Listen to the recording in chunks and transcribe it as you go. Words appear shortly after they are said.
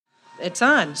It's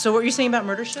on. So what were you saying about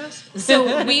murder shows?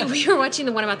 So we were watching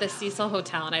the one about the Cecil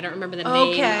Hotel, and I don't remember the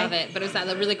name of it, but it was that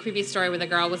really creepy story where the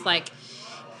girl was like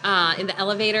in the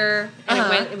elevator,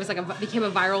 and it was like became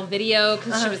a viral video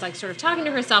because she was like sort of talking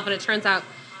to herself, and it turns out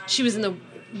she was in the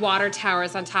water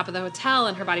towers on top of the hotel,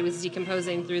 and her body was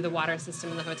decomposing through the water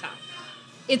system in the hotel.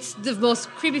 It's the most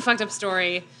creepy, fucked up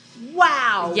story.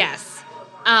 Wow. Yes.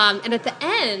 And at the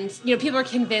end, people are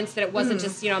convinced that it wasn't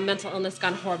just, a mental illness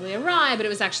gone horribly awry, but it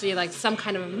was actually like some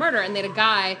kind of a murder. And they had a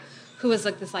guy who was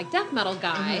like this like death metal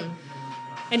guy,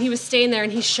 and he was staying there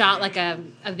and he shot like a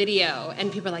video,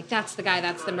 and people are like, that's the guy,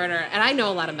 that's the murderer. And I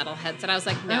know a lot of metalheads, and I was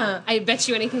like, no, I bet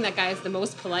you anything that guy is the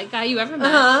most polite guy you ever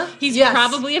met. He's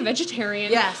probably a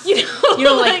vegetarian. Yes.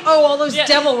 Like, all those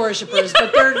devil worshippers,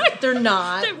 but they're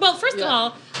not. Well, first of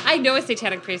all, I know a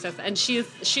satanic priestess, and she's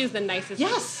the nicest.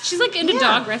 Yes. She's like into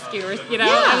dog rescuers, Yeah.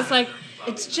 I was like,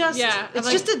 it's just,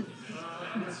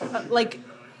 like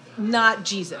not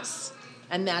Jesus,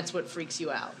 and that's what freaks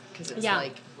you out, because it's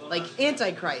like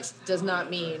Antichrist does not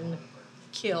mean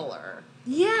killer.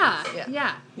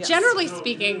 Yeah. Generally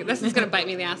speaking, this is going to bite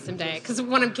me in the ass someday, because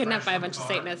when I'm kidnapped by a bunch of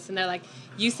Satanists, and they're like,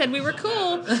 you said we were cool.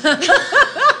 I'm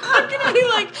going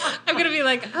to be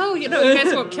like, oh, you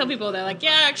guys won't kill people. They're like,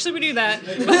 yeah, actually we do that.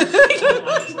 But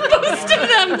most of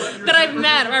them that I've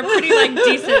met are pretty like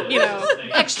decent,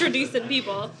 extra decent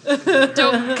people.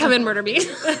 Don't come and murder me.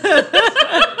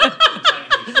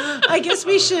 I guess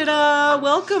we should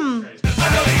welcome...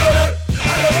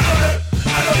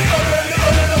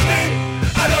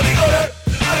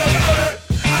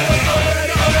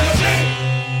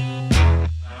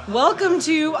 Welcome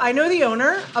to I Know the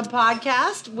Owner, a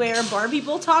podcast where bar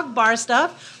people talk bar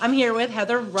stuff. I'm here with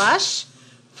Heather Rush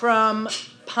from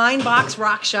Pine Box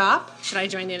Rock Shop. Should I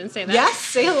join in and say that? Yes,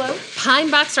 say hello.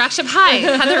 Pine Box Rock Shop. Hi,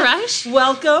 Heather Rush.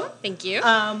 Welcome. Thank you.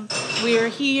 We're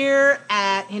here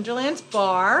at Hinterlands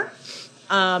Bar.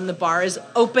 The bar is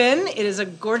open. It is a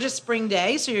gorgeous spring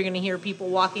day, so you're going to hear people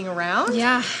walking around.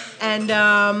 Yeah. And,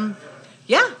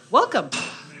 welcome.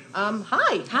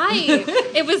 Hi.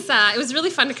 It was really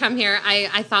fun to come here.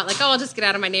 I thought like, I'll just get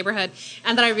out of my neighborhood.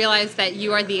 And then I realized that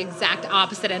you are the exact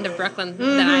opposite end of Brooklyn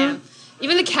that I am.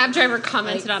 Even the cab driver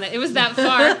commented on it. It was that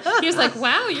far. He was like,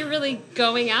 wow, you're really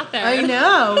going out there. I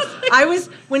know.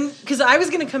 Because I was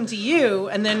going to come to you,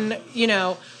 and then,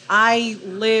 I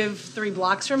live 3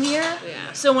 blocks from here.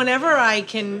 Yeah. So whenever I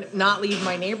can not leave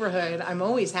my neighborhood, I'm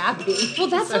always happy. Well,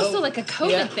 that's also like a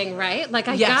COVID thing, right? Like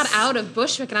I got out of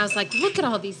Bushwick and I was like, look at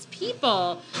all these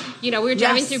people. We were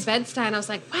driving through Bed-Stuy and I was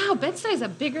like, wow, Bed-Stuy is a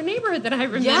bigger neighborhood than I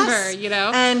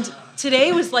remember, And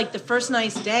today was like the first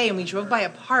nice day, and we drove by a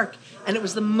park, and it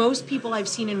was the most people I've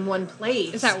seen in one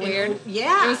place. Is that weird?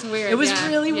 Yeah. It was weird. It was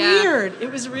really weird.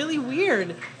 It was really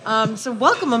weird. So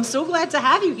welcome. I'm so glad to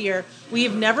have you here. We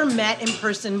have never met in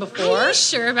person before. Are you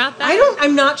sure about that?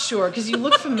 I'm not sure, because you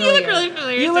look familiar. You look really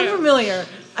familiar. You look familiar.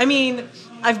 I mean,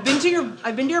 I've been to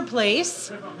your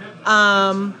place.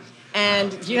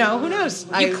 And who knows?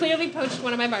 You clearly poached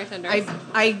one of my bartenders.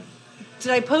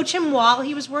 Did I poach him while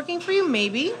he was working for you?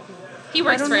 Maybe. He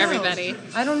works for everybody.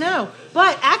 I don't know.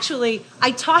 But actually,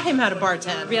 I taught him how to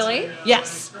bartend. Really?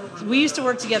 Yes. We used to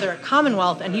work together at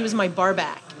Commonwealth, and he was my bar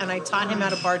back, and I taught him how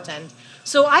to bartend.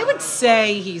 So I would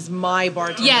say he's my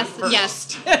bartender.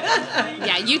 Yes.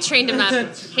 Yeah, you trained him up,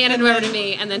 handed him over to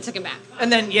me, and then took him back.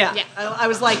 And then, I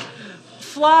was like,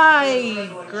 fly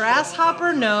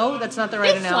grasshopper? No, that's not the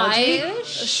right analogy. Fly-ish?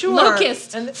 Sure.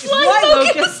 Locust. And fly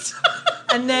locust.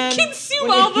 And then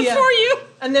consume all before you.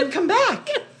 And then come back.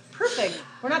 Perfect.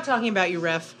 We're not talking about you,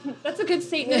 Ref. That's a good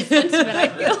Satanist sentiment, I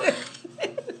feel.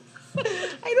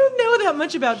 I don't know that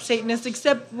much about Satanists,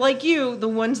 except like you, the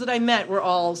ones that I met were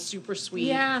all super sweet.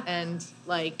 Yeah. And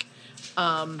like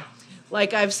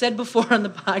I've said before on the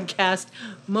podcast,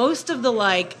 most of the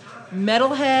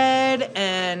metalhead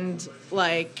and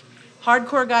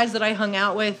hardcore guys that I hung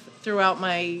out with throughout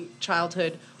my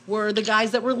childhood were the guys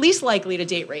that were least likely to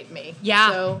date rape me. Yeah,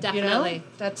 so, definitely.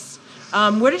 That's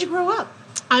where did you grow up?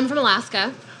 I'm from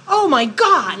Alaska. Oh my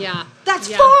God! Yeah,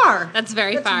 that's far. That's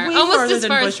very far. Way Almost as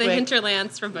far as Bushwick. the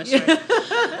hinterlands from Bushwick.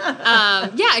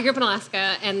 I grew up in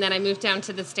Alaska, and then I moved down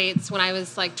to the States when I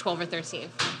was 12 or 13.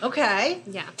 Okay.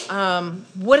 Yeah.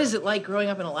 What is it like growing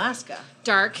up in Alaska?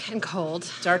 Dark and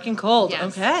cold. Dark and cold.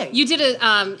 Yes. Okay. You did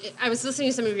I was listening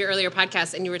to some of your earlier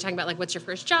podcasts, and you were talking about what's your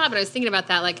first job, and I was thinking about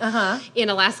that. In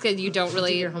Alaska, you don't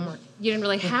really do your homework. You didn't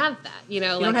really have that. You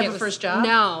don't have a first job.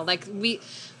 No,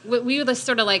 we were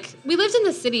sort of we lived in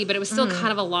the city, but it was still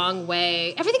kind of a long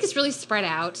way. Everything is really spread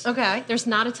out. Okay. There's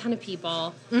not a ton of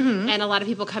people, and a lot of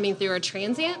people coming through are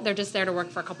transient. They're just there to work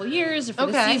for a couple of years or for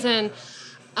the season.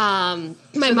 My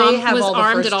mom was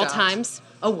armed at all times.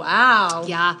 Oh, wow.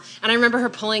 Yeah, and I remember her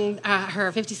pulling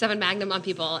her 57 Magnum on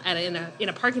people in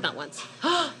a parking lot once.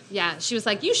 Yeah, she was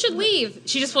like, "You should leave."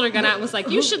 She just pulled her gun out and was like,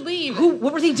 "You should leave."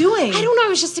 What were they doing? I don't know. I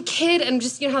was just a kid, and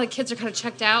just, you know how the kids are kind of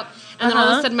checked out, and then all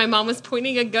of a sudden my mom was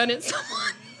pointing a gun at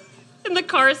someone in the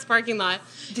car's parking lot.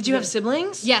 Did you have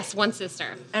siblings? Yes, one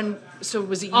sister. And so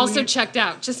was it you Also checked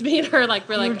out. Just me and her, like,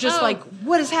 we're like, just like,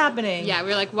 what is happening? Yeah, we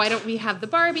were like, why don't we have the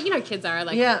Barbie? You know how kids are,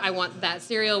 like, Yeah. I want that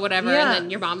cereal, whatever, Yeah. and then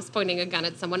your mom's pointing a gun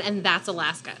at someone, and that's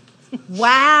Alaska.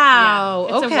 Wow.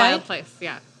 Yeah, it's okay. a wild place,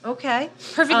 yeah. Okay.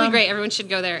 Perfectly great. Everyone should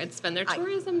go there and spend their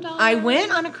tourism dollars. I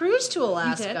went on a cruise to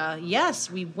Alaska. You did? Yes,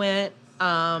 we went,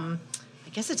 I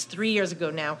guess it's 3 years ago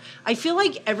now. I feel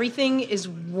like everything is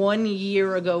 1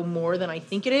 year ago more than I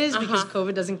think it is because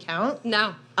COVID doesn't count.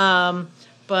 No.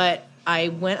 But I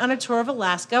went on a tour of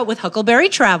Alaska with Huckleberry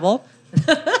Travel.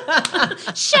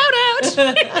 Shout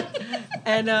out!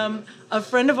 And a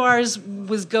friend of ours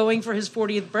was going for his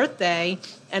 40th birthday,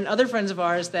 and other friends of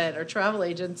ours that are travel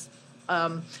agents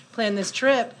planned this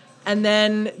trip. And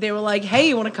then they were like, "Hey,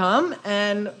 you want to come?"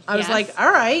 And I was like,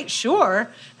 "All right, sure."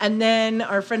 And then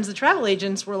our friends, the travel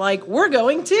agents, were like, "We're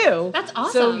going too." That's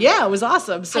awesome. So yeah, it was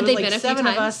awesome. So Had it they was like been a few 7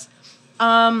 of times?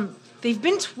 us. They've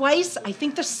been twice. I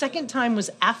think the second time was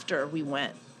after we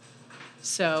went.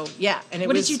 So yeah, and it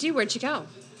What was. did you do? Where'd you go?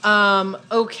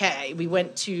 Okay, we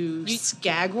went to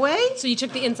Skagway. So you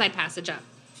took the inside passage up.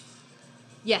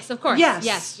 Yes, of course. Yes.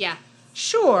 Yes, yeah.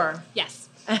 Sure. Yes.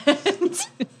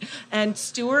 And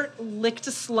Stuart licked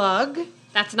a slug.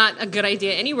 That's not a good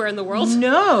idea anywhere in the world.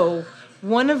 No.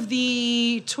 One of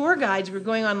the tour guides, we were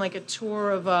going on like a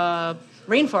tour of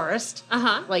rainforest.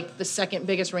 Like the second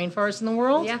biggest rainforest in the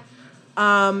world. Yeah.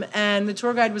 And the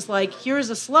tour guide was like, "Here's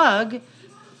a slug.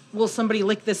 Will somebody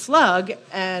lick this slug?"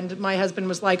 And my husband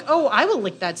was like, "Oh, I will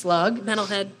lick that slug."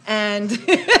 Metalhead. And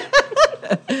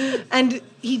and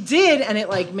he did, and it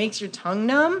like makes your tongue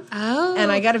numb. Oh.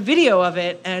 And I got a video of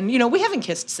it, and you know, we haven't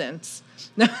kissed since.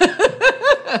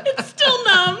 It's still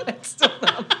numb. It's still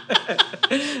numb.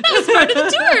 That was part of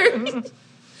the tour.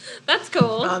 That's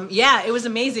cool. Yeah, it was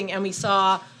amazing, and we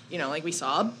saw, you know, like we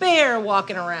saw a bear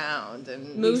walking around,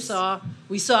 and Moose.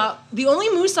 We saw the only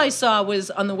moose I saw was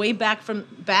on the way back to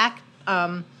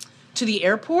the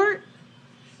airport.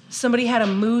 Somebody had a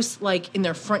moose like in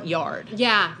their front yard.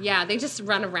 Yeah, they just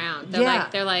run around. They're Yeah.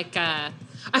 like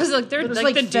I was like, they're was,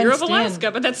 like the deer of fenced in.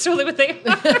 Alaska, but that's totally what they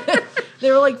are.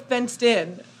 They were like fenced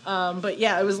in. But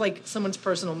yeah, it was like someone's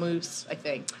personal moose, I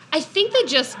think. I think they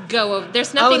just go over.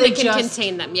 There's nothing they that can just-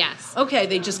 contain them. Yes. Okay,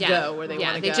 they just Yeah. go where they want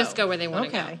Yeah, to they go. just go where they wanna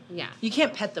go. Okay. Yeah. You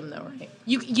can't pet them though, right?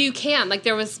 You can, like,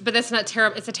 but that's not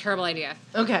terrible. It's a terrible idea.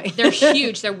 Okay. They're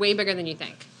huge. They're way bigger than you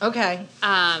think. Okay.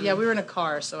 Um, Yeah, we were in a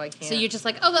car, so I can't. So you're just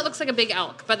like, oh, that looks like a big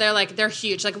elk, but they're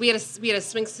huge. Like we had a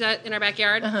swing set in our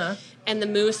backyard, and the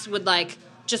moose would like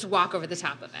just walk over the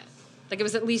top of it. Like it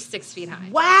was at least 6 feet high.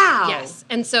 Wow. Yes,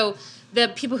 and so the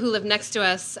people who lived next to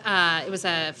us, it was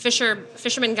a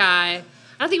fisherman guy. I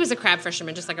don't think he was a crab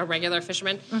fisherman, just like a regular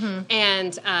fisherman,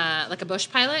 and like a bush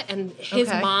pilot. And his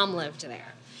mom lived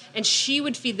there. And she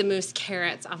would feed the moose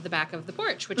carrots off the back of the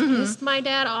porch, which pissed my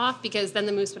dad off because then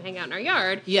the moose would hang out in our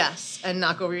yard. Yes, and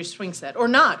knock over your swing set. Or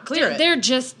not, clear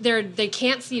it. They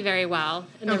can't see very well,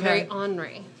 and they're very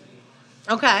ornery.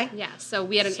 Okay. Yeah, so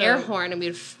we had an air horn, and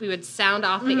we would sound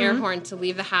off the air horn to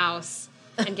leave the house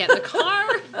and get in the car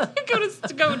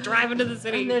and go drive into the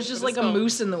city. And there's just like a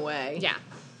moose in the way. Yeah.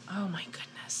 Oh my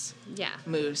goodness. Yeah.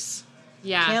 Moose.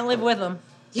 Yeah. Can't live with them.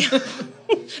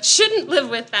 Shouldn't live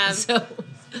with them. So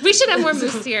We should have more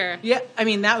moose here. yeah, I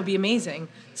mean that would be amazing.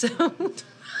 So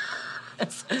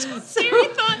Scary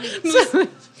thought. Moose.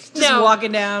 just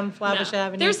walking down Flatbush No.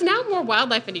 Avenue. There's now more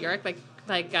wildlife in New York. Like,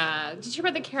 did you hear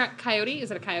about the coyote?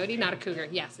 Is it a coyote? Not a cougar.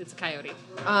 Yes, it's a coyote.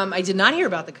 I did not hear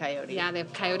about the coyote. Yeah, they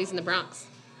have coyotes in the Bronx.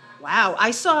 Wow,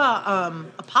 I saw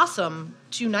a possum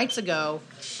 2 nights ago.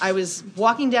 I was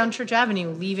walking down Church Avenue,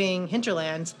 leaving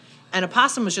Hinterlands, and a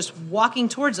possum was just walking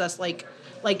towards us, like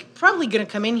probably going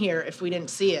to come in here if we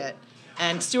didn't see it.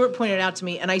 And Stuart pointed it out to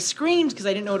me, and I screamed because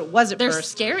I didn't know what it was at They're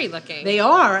first. scary looking. They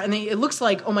are, and it looks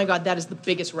like, oh my God, that is the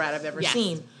biggest rat I've ever Yes.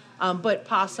 seen. But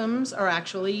possums are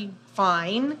actually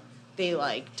fine. They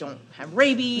don't have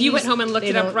rabies. You went home and looked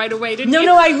it up right away, didn't no, you?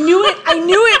 No, I knew it. I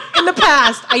knew it in the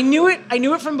past. I knew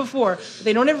it from before.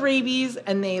 They don't have rabies,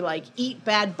 and they eat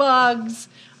bad bugs.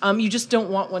 You just don't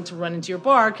want one to run into your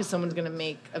bar because someone's going to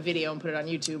make a video and put it on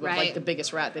YouTube of the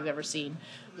biggest rat they've ever seen.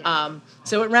 Yeah.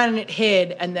 So it ran and it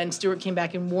hid, and then Stuart came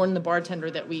back and warned the bartender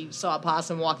that we saw a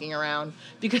possum walking around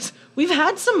because we've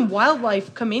had some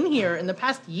wildlife come in here in the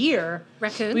past year.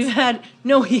 Raccoons? We had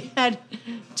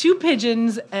 2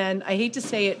 pigeons, and I hate to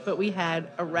say it, but we had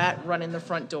a rat run in the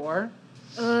front door.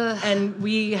 And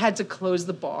we had to close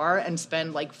the bar and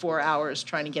spend like 4 hours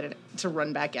trying to get it to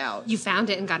run back out. You found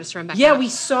it and got it to run back out? Yeah, we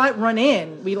saw it run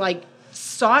in. We like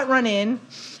saw it run in.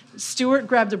 Stuart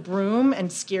grabbed a broom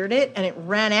and scared it, and it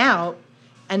ran out.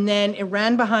 And then it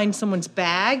ran behind someone's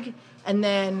bag, and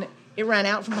then it ran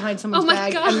out from behind someone's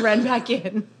bag and ran back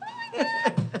in.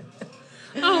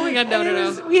 Oh my God,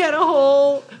 no. We had a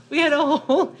whole,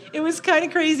 it was kind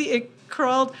of crazy. It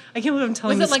crawled, I can't believe I'm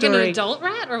telling the story. Was it like an adult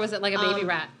rat, or was it like a baby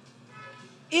rat?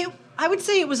 I would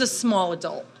say it was a small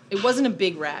adult. It wasn't a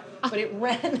big rat, but it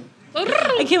ran. I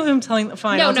can't believe I'm telling the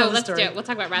fine. No, let's do it. We'll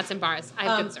talk about rats in bars. I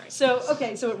have good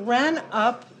stories. So it ran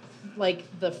up like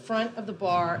the front of the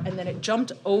bar, and then it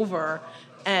jumped over.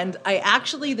 And I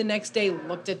actually the next day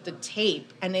looked at the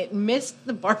tape, and it missed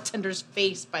the bartender's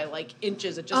face by like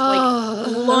inches. It just like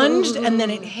lunged, and then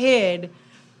it hid,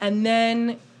 and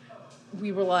then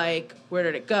we were like, "Where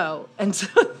did it go?" And so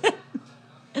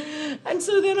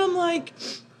then I'm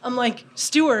like,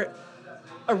 Stuart,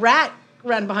 a rat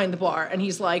ran behind the bar, and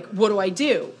he's like, "What do I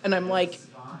do?" And I'm like,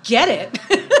 "Get it."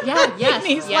 Yeah, yes. And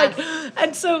he's like,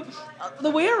 and so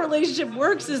the way our relationship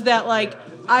works is that like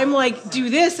I'm like, "Do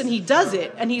this," and he does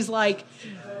it, and he's like,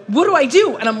 "What do I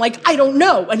do?" And I'm like, "I don't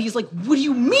know." And he's like, "What do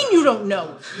you mean you don't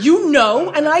know? You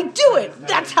know, and I do it.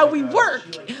 That's how we work."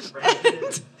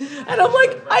 And I'm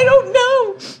like, "I don't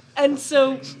know." And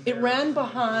so it ran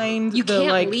behind You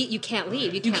can't leave. You can't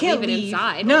leave it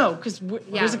inside. No, because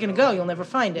where's it going to go? You'll never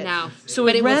find it. No. So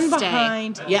but it ran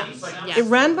behind. Yes. It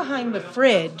ran behind the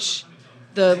fridge,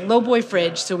 the lowboy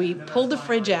fridge. So we pulled the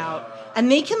fridge out, and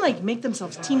they can like make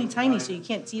themselves teeny tiny, so you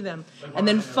can't see them. And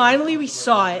then finally we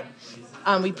saw it.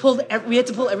 We had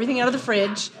to pull everything out of the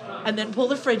fridge, and then pull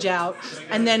the fridge out.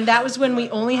 And then that was when we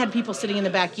only had people sitting in the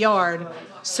backyard.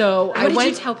 So what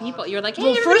did you tell people? You were like, "Hey,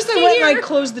 well, first I went and I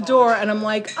closed the door, and I'm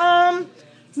like,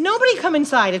 nobody come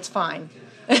inside. It's fine."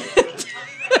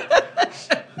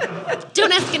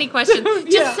 Don't ask any questions.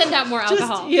 Just send out more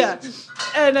alcohol.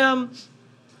 And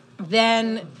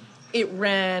then it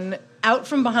ran out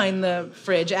from behind the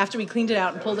fridge after we cleaned it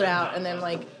out and pulled it out, and then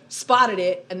like spotted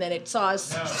it, and then it saw us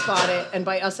spot it, and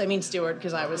by us I mean Stuart,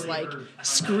 because I was like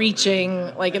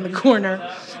screeching like in the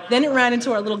corner. Then it ran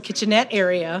into our little kitchenette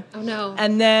area. Oh no.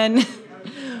 And then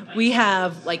we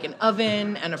have like an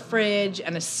oven and a fridge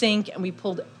and a sink, and we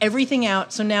pulled everything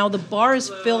out. So now the bar is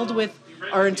filled with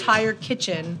our entire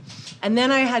kitchen. And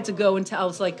then I had to go and I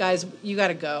was like, "Guys, you got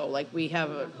to go. Like, we have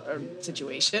a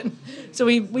situation." So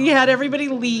we had everybody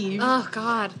leave. Oh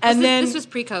God. And this was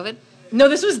pre-COVID? No,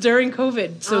 this was during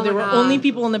COVID. So there were only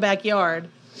people in the backyard.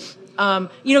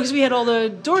 Because we had all the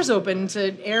doors open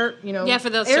to air, for the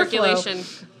airflow. circulation.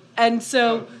 And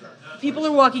so people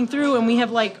are walking through, and we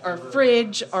have like our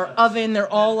fridge, our oven,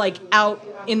 they're all like out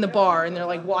in the bar, and they're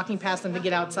like walking past them to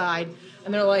get outside.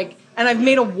 And they're like, and I've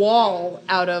made a wall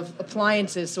out of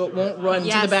appliances so it won't run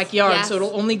to the backyard, so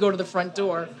it'll only go to the front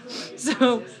door.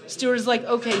 So Stuart's like,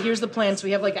 "Okay, here's the plan." So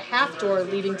we have like a half door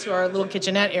leading to our little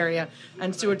kitchenette area.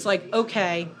 And Stuart's like,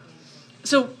 "Okay."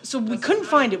 So we couldn't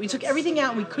find it. We took everything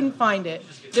out, and we couldn't find it.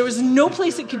 There was no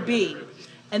place it could be.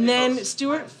 And then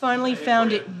Stuart finally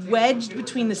found it wedged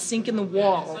between the sink and the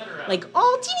wall, like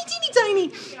all teeny, teeny,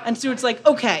 tiny. And Stuart's like,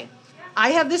 "Okay,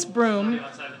 I have this broom.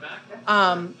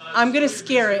 I'm going to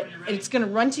scare it, and it's going to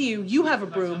run to you. You have a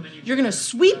broom. You're going to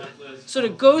sweep so that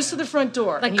it goes to the front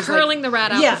door." Like curling the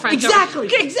rat out the front door.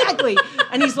 Exactly.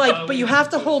 And he's like, "But you have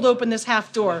to hold open this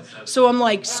half door." So I'm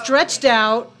like stretched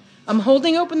out. I'm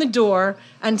holding open the door,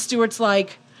 and Stuart's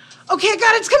like, "Okay, I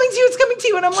got it. It's coming to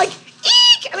you. And I'm like,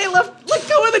 "Eek!" And I let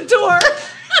go of the door.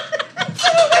 So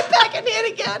I went back and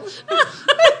hit again.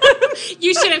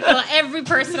 You shouldn't feel every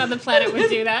person on the planet would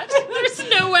do that. There's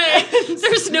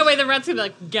no way the rat's gonna be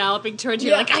like galloping towards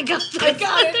you like, "I got this." I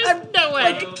got it. There's no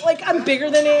way. Like I'm bigger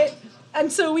than it.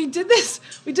 And so we did this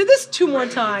 2 more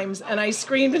times, and I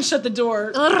screamed and shut the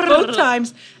door both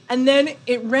times. And then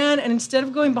it ran, and instead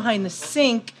of going behind the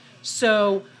sink,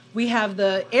 so we have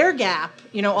the air gap,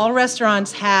 all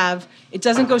restaurants have, it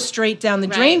doesn't go straight down the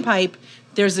drain pipe.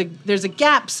 There's a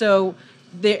gap, so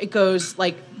there it goes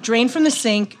like drain from the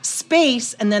sink,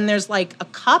 space, and then there's like a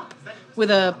cup with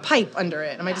a pipe under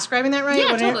it. Am I describing that right?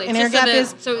 Yeah, what totally. An air gap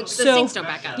is? So the sinks don't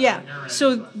back up. Yeah.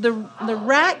 So the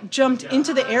rat jumped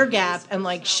into the air gap and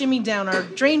like shimmied down our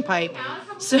drain pipe.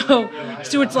 So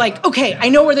Stuart's like, "Okay, I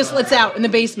know where this lets out, in the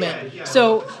basement."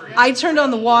 So I turned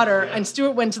on the water, and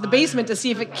Stuart went to the basement to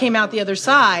see if it came out the other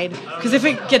side, because if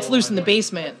it gets loose in the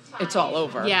basement, it's all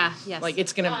over. Yeah, yes. Like,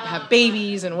 it's going to have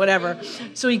babies and whatever.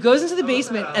 So he goes into the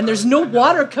basement, and there's no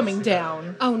water coming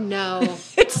down. Oh, no.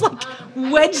 It's like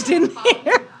wedged in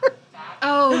there.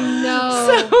 Oh, no.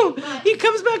 So he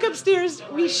comes back upstairs,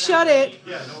 we shut it,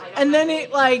 and then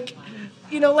it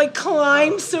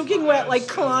climbed, soaking wet,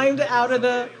 climbed out of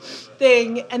the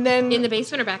thing, and then In the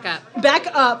basement or back up? back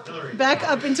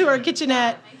up into our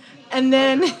kitchenette, and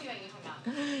then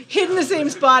hid in the same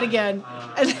spot again.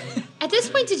 And At this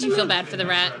point, did you feel bad for the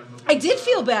rat? I did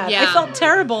feel bad. Yeah. I felt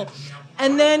terrible.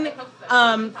 And then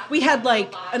we had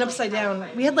an upside down.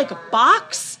 We had a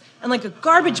box and a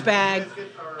garbage bag,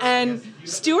 and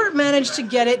Stuart managed to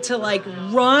get it to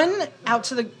run out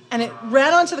to and it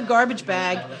ran onto the garbage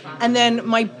bag, and then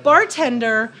my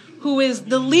bartender, who is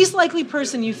the least likely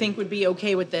person you think would be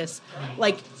okay with this,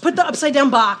 put the upside down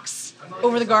box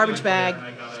over the garbage bag,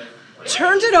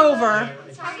 turned it over,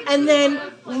 and then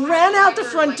ran out the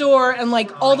front door and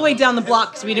all the way down the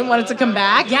block because we didn't want it to come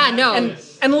back. Yeah, no.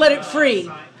 And let it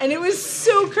free. And it was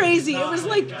so crazy. It was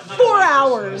 4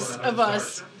 hours of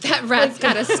us. That rat's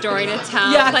got a story to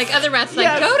tell. Yes. Other rats go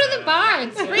Yes. to the bar,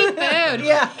 it's free food.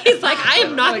 Yeah. He's I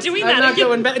am not doing that I'm not again.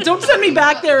 going back. Don't send me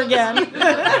back there again.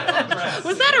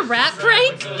 Was that a rat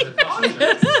prank?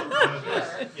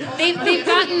 They've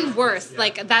gotten worse.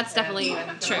 That's definitely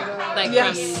true.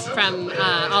 Yes. from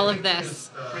all of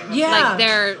this. Yeah.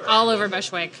 They're all over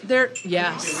Bushwick.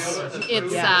 Yes.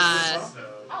 It's Yes.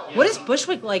 What is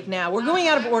Bushwick like now? We're going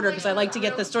out of order because I like to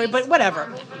get the story, but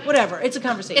whatever. It's a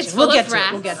conversation. It's full We'll get of to rats.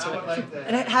 it. We'll get to it.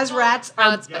 And it has rats.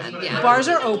 Oh, it's bad. Yeah. Bars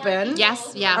are open.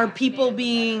 Yes. Yeah. Are people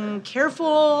being careful?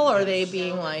 Are they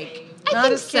being not I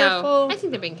think as careful? so. I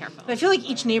think they're being careful. I feel like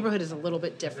each neighborhood is a little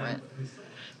bit different.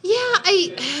 Yeah,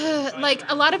 I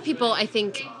a lot of people. I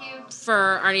think for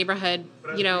our neighborhood,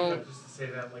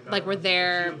 were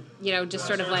there, just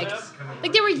sort of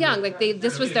they were young.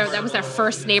 That was their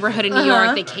first neighborhood in New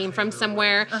York. They came from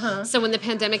somewhere. So when the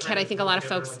pandemic hit, I think a lot of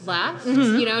folks left.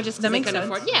 Just because they couldn't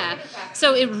afford. Yeah.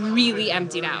 So it really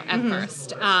emptied out at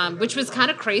first, which was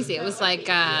kind of crazy. It was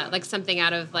like something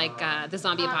out of the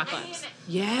zombie apocalypse.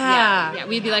 Yeah.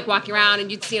 We'd be walking around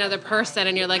and you'd see another person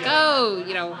and you're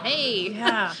oh, hey,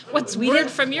 what's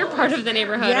weird from your part of the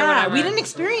neighborhood or whatever. We didn't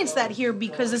experience that here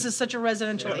because this is such a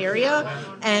residential area,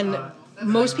 and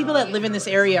most people that live in this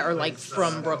area are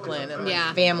from Brooklyn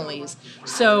and families.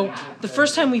 So the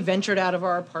first time we ventured out of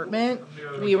our apartment,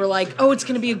 we were oh, it's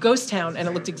going to be a ghost town, and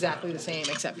it looked exactly the same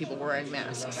except people were wearing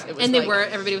masks. It was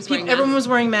everybody was wearing masks. Everyone was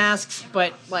wearing masks,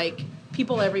 but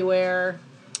people everywhere.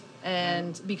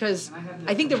 And because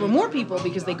I think there were more people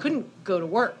because they couldn't go to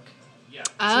work. So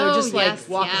they were just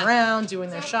walking around, doing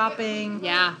their shopping.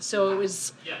 Yeah. So it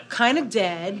was kind of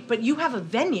dead, but you have a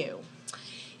venue.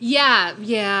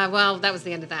 Yeah. Well, that was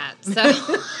the end of that. So,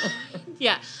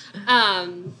 yeah.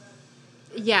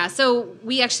 So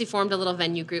we actually formed a little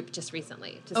venue group just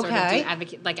recently to sort of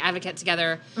do advocate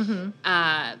together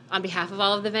on behalf of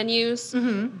all of the venues.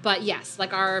 Mm-hmm. But yes,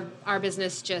 our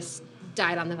business just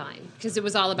died on the vine because it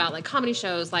was all about comedy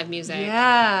shows, live music.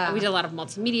 Yeah. We did a lot of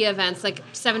multimedia events,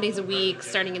 7 days a week,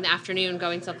 starting in the afternoon,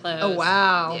 going till close. Oh,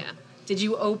 wow. Yeah. Did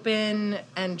you open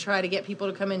and try to get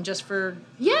people to come in just for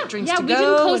drinks to go? Yeah, we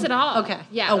didn't close at all. Okay.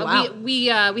 Yeah. Oh, wow. We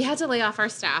had to lay off our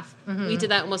staff. Mm-hmm. We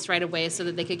did that almost right away so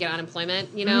that they could get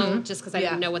unemployment, just because I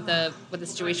didn't know what the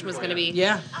situation was going to be.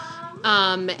 Yeah.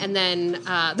 And then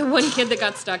the one kid that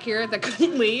got stuck here that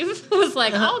couldn't leave was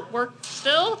I'll work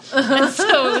still. And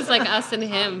so it was us and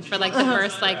him for the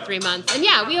first 3 months. And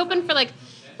yeah, we opened for it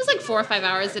was 4 or 5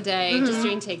 hours a day just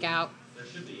doing takeout.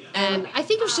 And I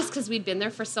think it was just because we'd been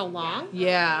there for so long.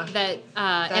 Yeah. That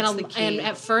and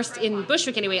at first in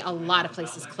Bushwick anyway, a lot of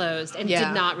places closed and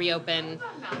did not reopen.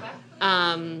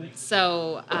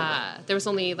 So there was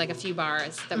only a few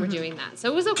bars that were doing that.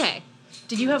 So it was okay.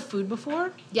 Did you have food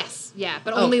before? Yes, yeah,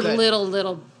 but only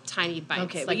little tiny bites.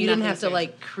 Okay, but you didn't have to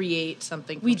create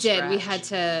something from We did. scratch. We had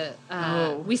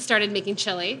to. We started making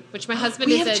chili, which my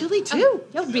husband we is have chili too.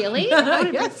 Oh, really? I want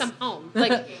to bring Yes. some home.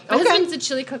 My husband's a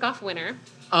chili cook-off winner.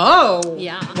 Oh.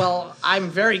 Yeah. Well, I'm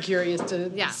very curious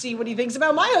to see what he thinks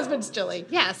about my husband's chili.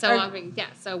 Yeah.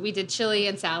 So we did chili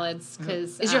and salads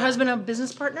because. Is your husband a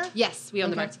business partner? Yes, we own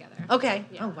the bar together. Okay.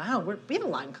 Yeah. Oh wow, we have a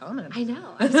lot in common. I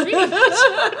know. I was reading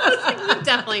that. We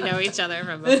definitely know each other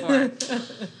from before.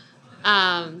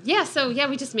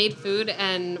 We just made food,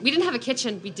 and we didn't have a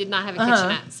kitchen. We did not have a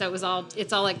kitchenette, so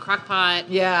it's all crock pot,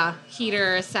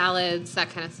 heater, salads, that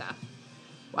kind of stuff.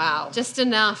 Wow. Just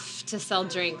enough to sell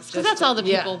drinks, because that's all the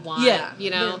people want. Yeah.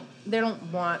 They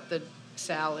don't want the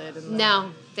salad and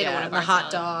they don't want the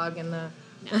hot dog and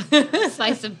the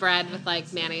slice of bread with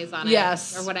mayonnaise on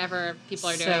it, or whatever people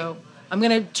are doing. So I'm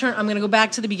gonna go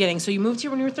back to the beginning. So you moved here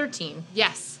when you were 13.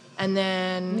 Yes. And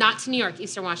then not to New York,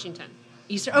 Eastern Washington.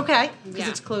 Okay, because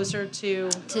it's closer to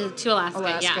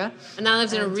Alaska. Yeah. And then I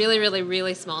lived in a really, really,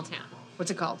 really small town. What's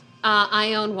it called?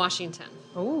 Ione, Washington.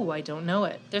 Oh, I don't know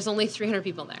it. There's only 300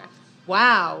 people there.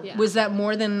 Wow. Yeah. Was that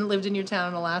more than lived in your town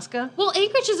in Alaska? Well,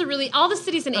 Anchorage is all the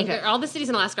cities in Okay. all the cities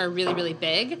in Alaska are really, really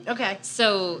big. Okay.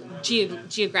 So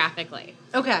geographically.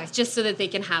 Okay. Just so that they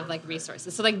can have like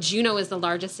resources. So like Juneau is the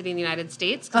largest city in the United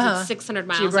States because it's 600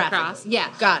 miles Geographic. across.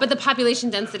 Yeah. Got it. But the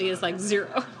population density is like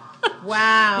 0.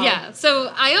 Wow. Yeah.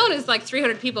 So Ione is like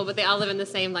 300 people, but they all live in the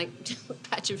same like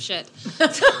patch of shit.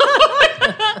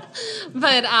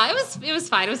 But it was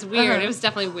fine. It was weird. It was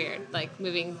definitely weird, like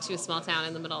moving to a small town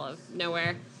in the middle of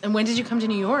nowhere. And when did you come to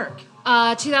New York?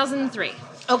 2003.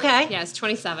 Okay. Yeah, I was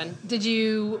 27. Did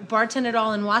you bartend at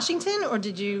all in Washington, or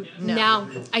did you? No,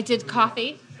 I did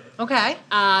coffee. Okay.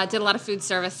 Did a lot of food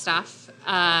service stuff,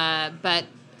 but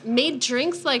made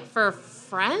drinks like for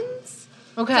friends.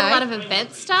 Okay. Did a lot of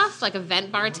event stuff, like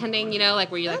event bartending,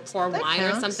 like where you like pour that wine or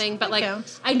counts. something. But That like,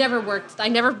 counts. I never worked. I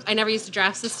never used a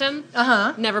draft system.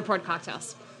 Never poured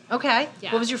cocktails. Okay.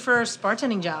 Yeah. What was your first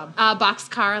bartending job?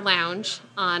 Boxcar Lounge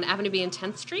on Avenue B and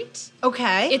 10th Street.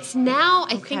 Okay. It's now,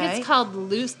 I think Okay. it's called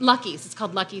Lucky's. It's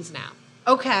called Lucky's now.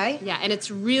 Okay. Yeah, and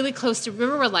it's really close to,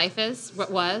 remember where Life is?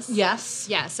 What was? Yes.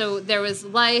 Yeah, so there was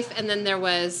Life, and then there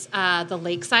was the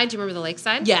Lakeside. Do you remember the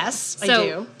Lakeside? Yes, I So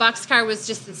do. Boxcar was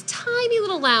just this tiny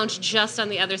little lounge just on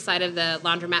the other side of the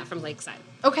laundromat from Lakeside.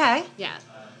 Okay. Yeah.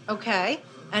 Okay.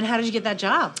 And how did you get that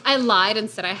job? I lied and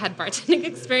said I had bartending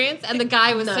experience, and the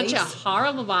guy was such a Nice.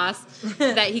 horrible boss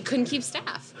that he couldn't keep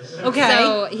staff. Okay.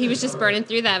 So he was just burning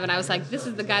through them, and I was like, this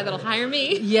is the guy that'll hire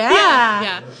me. Yeah.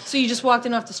 Yeah. So you just walked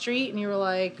in off the street and you were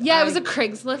like, Yeah, it was a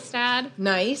Craigslist ad.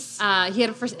 nice. He had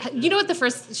a first. You know what the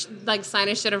first sign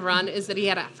I should have run is that he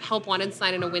had a help wanted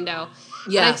sign in a window.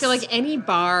 Yes. And I feel like any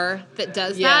bar that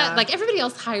does Yeah. that, like everybody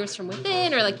else hires from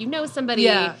within, or like somebody.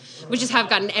 Yeah. We just have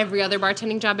gotten every other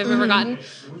bartending job I've ever gotten,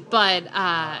 but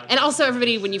and also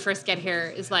everybody when you first get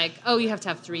here is like, oh, you have to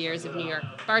have 3 years of New York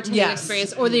bartending Yes.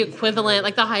 experience or the equivalent.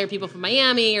 Like they'll hire people from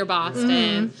Miami or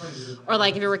Boston, or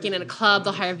like if you're working in a club,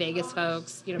 they'll hire Vegas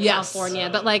folks, Yes. California,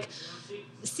 but like.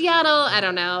 Seattle, I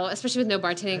don't know, especially with no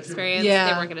bartending experience, Yeah.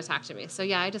 they weren't going to talk to me. So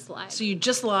yeah, I just lied. So you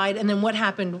just lied, and then what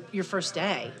happened your first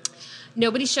day?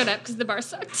 Nobody showed up because the bar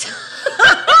sucked.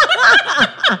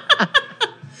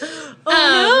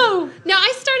 Oh, No,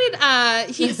 I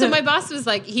started, so my boss was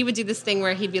like, he would do this thing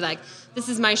where he'd be like, this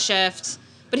is my shift.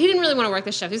 But he didn't really want to work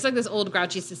the shift. He was like this old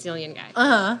grouchy Sicilian guy.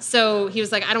 Uh-huh. So he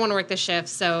was like, I don't want to work the shift.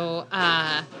 So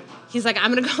he's like,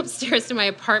 I'm going to go upstairs to my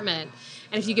apartment.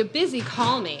 And if you get busy,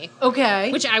 call me.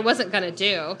 Okay. Which I wasn't going to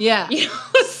do. Yeah.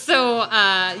 So,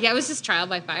 it was just trial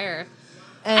by fire.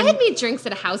 And I had made drinks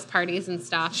at house parties and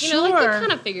stuff. Like Sure. they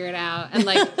kind of figure it out. And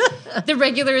like the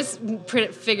regulars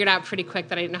figured out pretty quick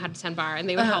that I didn't know how to tend bar and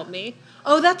they would help me.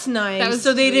 Oh, that's nice. That was-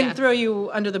 so they didn't yeah. throw you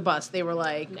under the bus. They were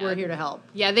like, No. we're here to help.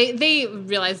 Yeah, they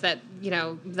realized that,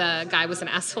 the guy was an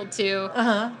asshole too.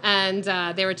 Uh-huh. And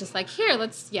they were just like, here,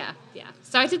 yeah.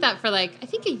 So I did that for like, I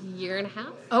think a year and a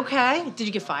half. Okay. Did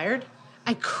you get fired?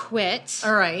 I quit.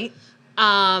 All right.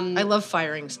 I love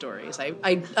firing stories.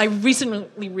 I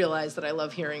recently realized that I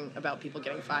love hearing about people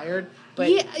getting fired, but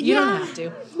you don't have to.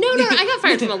 No, I got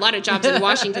fired from a lot of jobs in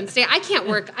Washington State. I can't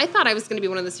work. I thought I was going to be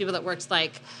one of those people that works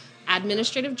like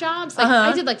administrative jobs. Like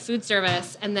I did like food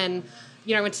service, and then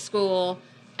I went to school,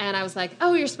 and I was like,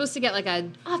 oh, you're supposed to get like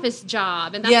an office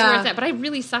job, and that's where it's at. But I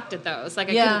really sucked at those. Like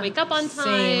I couldn't wake up on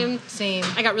time. Same.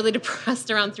 I got really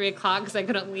depressed around 3:00 because I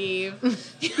couldn't leave.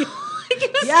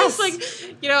 It was Yes. just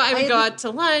like, I would go out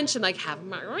to lunch and like have a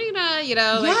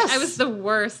margarita, like Yes. I was the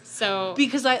worst. So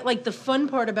Because the fun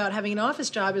part about having an office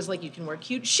job is like you can wear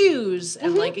cute shoes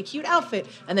and like a cute outfit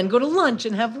and then go to lunch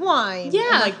and have wine Yeah.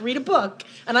 and like read a book.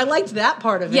 And I liked that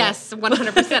part of it. yes,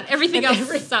 100%. Everything And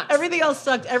else sucks. Everything else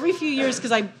sucked. Every few years,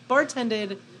 because I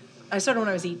bartended, I started when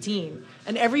I was 18.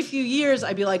 And every few years,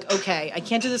 I'd be like, okay, I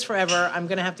can't do this forever. I'm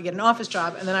going to have to get an office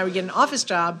job. And then I would get an office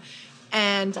job.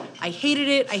 And I hated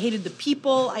it. I hated the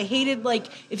people. I hated,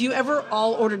 if you ever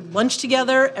all ordered lunch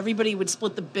together, everybody would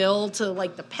split the bill to,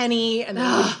 the penny. And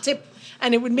then it would tip.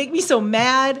 And it would make me so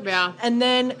mad. Yeah. And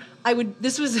then I would,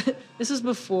 this was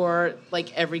before,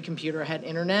 every computer had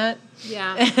internet.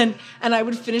 Yeah. And I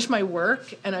would finish my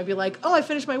work, and I'd be like, oh, I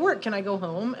finished my work. Can I go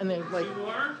home? And they're like,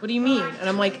 what do you mean? And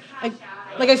I'm like, I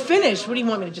finished. What do you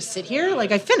want me to just sit here?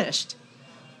 I finished.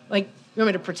 You want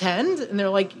me to pretend? And they're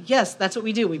like, yes, that's what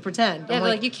we do. We pretend. Yeah, I'm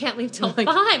they're like, you can't leave till I'm 5.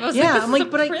 I was like, this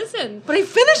is a prison. But I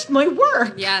finished my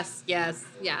work. Yes, yeah.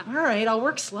 All right, I'll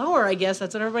work slower, I guess.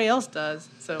 That's what everybody else does.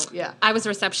 So, yeah. I was a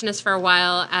receptionist for a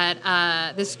while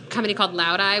at this company called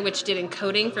Loud Eye, which did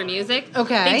encoding for music.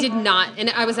 Okay. They did not,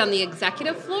 and I was on the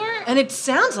executive floor. And it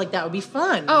sounds like that would be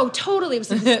fun. Oh, totally. It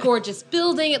was like this gorgeous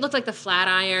building. It looked like the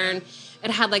Flatiron. It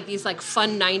had like these like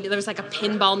fun 90s. There was like a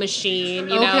pinball machine,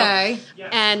 you know. Okay.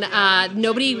 And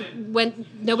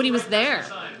nobody was there.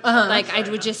 Like I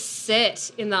would just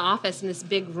sit in the office in this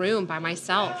big room by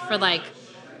myself for like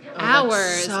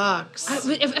hours. That sucks.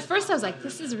 At first I was like,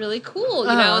 this is really cool,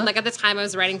 you know. And like at the time I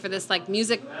was writing for this like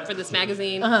music for this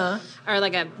magazine or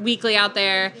like a weekly out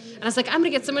there, and I was like, I'm gonna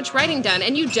get so much writing done,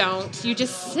 and you don't. You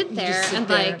just sit there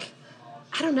like.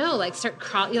 I don't know, like start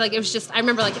crawling. Like it was just. I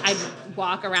remember like I'd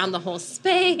walk around the whole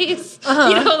space.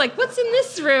 You know, like what's in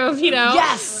this room? You know.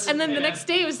 Yes. And then the next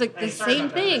day it was like the same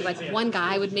thing. Like one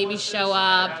guy would maybe show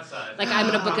up. Like I'm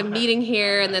gonna book a meeting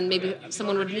here, and then maybe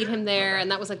someone would meet him there, and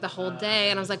that was like the whole day.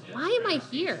 And I was like, why am I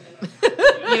here?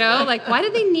 You know, like why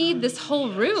do they need this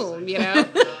whole room? You know,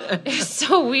 it's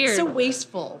so weird. So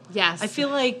wasteful. Yes. I feel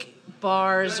like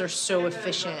bars are so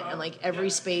efficient, and like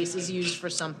every space is used for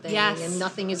something, and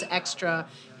nothing is extra.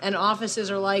 And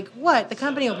offices are like, what? The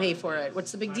company will pay for it.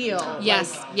 What's the big deal?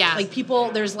 Yes, like, yeah. Like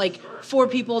people, there's like 4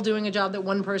 people doing a job that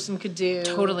one person could do.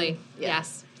 Totally. Yeah.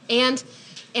 Yes. And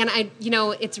I, you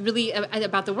know, it's really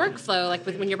about the workflow. Like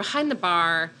when you're behind the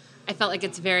bar, I felt like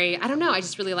it's very, I don't know, I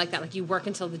just really like that. Like you work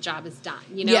until the job is done,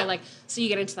 you know? Like, so you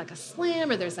get into like a slam,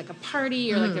 or there's like a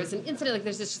party, or like there's an incident, like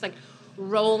there's this just like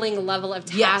rolling level of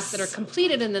tasks that are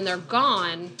completed, and then they're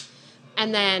gone.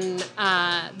 And then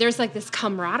there's like this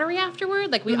camaraderie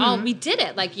afterward. Like we did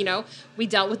it. Like, you know, we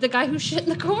dealt with the guy who shit in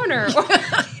the corner, or whatever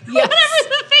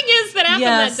the thing is that happened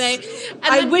that day. And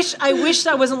I wish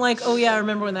I wasn't like, oh yeah, I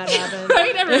remember when that happened.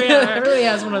 Right? Everybody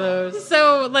has one of those.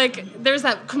 So like there's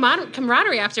that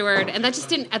camaraderie afterward, and that just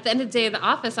didn't. At the end of the day of the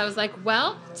office, I was like,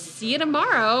 well, see you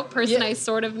tomorrow. Person I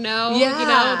sort of know. Yeah. You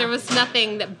know, there was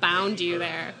nothing that bound you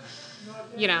there.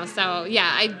 You know, so yeah,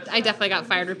 I definitely got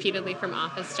fired repeatedly from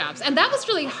office jobs. And that was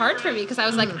really hard for me because I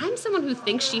was like, I'm someone who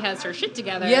thinks she has her shit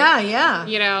together. Yeah.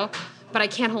 You know, but I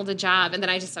can't hold a job. And then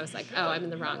I was like, oh, I'm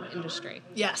in the wrong industry.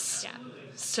 Yes. Yeah.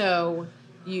 So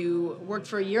you worked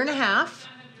for a year and a half.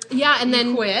 Yeah, and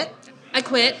then quit. I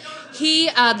quit.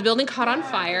 The building caught on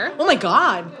fire. Oh my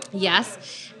God.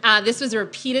 Yes. This was a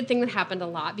repeated thing that happened a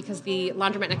lot because the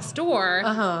laundromat next door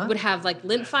would have like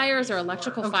lint fires or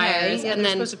electrical fires. Yeah, and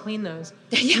they're then supposed to clean those.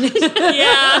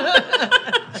 Yeah.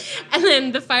 And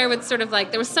then the fire would sort of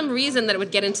like, there was some reason that it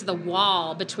would get into the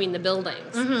wall between the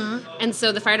buildings. And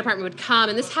so the fire department would come,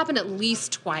 and this happened at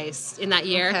least twice in that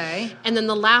year. Okay. And then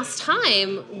the last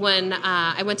time when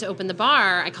I went to open the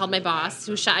bar, I called my boss,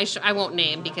 who I won't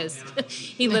name because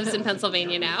he lives in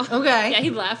Pennsylvania now. Okay. Yeah, he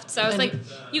left. So I was like,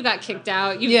 you got kicked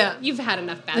out. You've had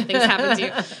enough bad things happen to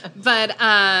you. But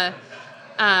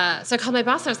so I called my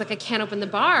boss. I was like, I can't open the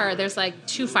bar. There's like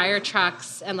 2 fire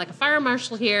trucks and like a fire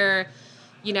marshal here.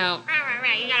 You know,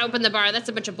 you gotta open the bar. That's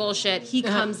a bunch of bullshit. He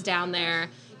comes down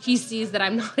there. He sees that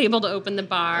I'm not able to open the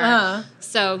bar.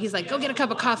 So he's like, go get a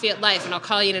cup of coffee at Life, and I'll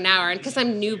call you in an hour. And because I'm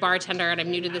a new bartender and I'm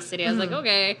new to the city, I was like,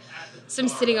 okay. So I'm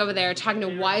sitting over there talking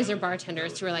to wiser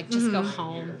bartenders who are like, just go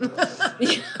home.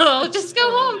 You know, just go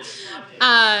home.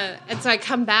 And so I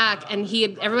come back, and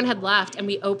everyone had left, and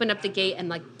we opened up the gate, and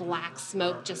like black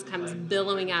smoke just comes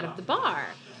billowing out of the bar.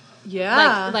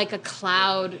 Yeah. Like a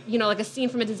cloud, you know, like a scene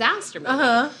from a disaster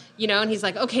movie. You know, and he's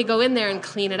like, okay, go in there and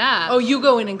clean it up. Oh, you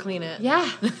go in and clean it. Yeah.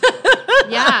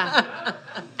 Yeah.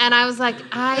 And I was like,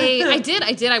 I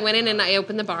did. I went in and I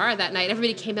opened the bar that night.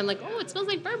 Everybody came in like, oh, it smells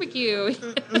like barbecue.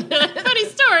 Funny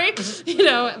story. You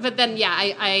know, but then, yeah,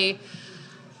 I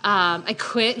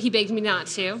quit. He begged me not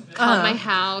to. Called my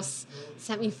house.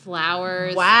 Sent me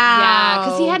flowers. Wow. Yeah,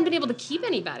 because he hadn't been able to keep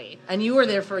anybody. And you were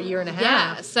there for a year and a half.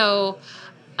 Yeah, so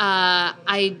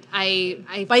I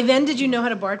By then, did you know how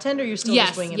to bartend, or you're still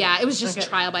just winging it? Yeah, it was just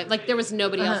trial by, like, there was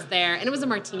nobody else there, and it was a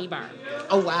martini bar.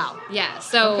 Oh, wow. Yeah,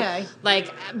 so,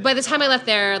 like, by the time I left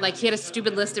there, like, he had a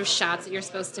stupid list of shots that you're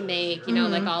supposed to make, you know,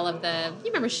 like, all of the,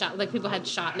 you remember like, people had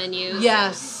shot menus?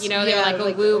 Yes. You know, they were, like,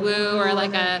 a woo-woo, or,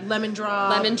 like, a lemon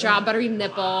drop, buttery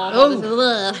nipple,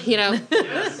 you know.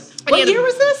 What year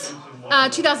was this?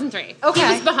 2003. Okay.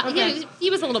 He was behind. Okay. Yeah, he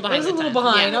was a little behind. He was a little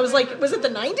behind. Yeah. I was like, was it the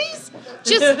 90s?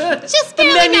 Just the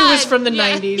menu not. was from the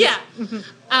 90s. Yeah.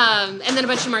 And then a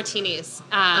bunch of martinis.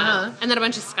 And then a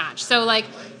bunch of scotch. So, like,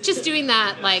 just doing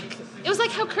that, like, it was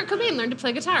like how Kurt Cobain learned to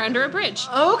play guitar under a bridge.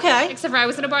 Oh, okay. Except for I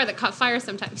was in a bar that caught fire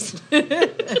sometimes. You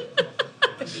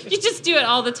just do it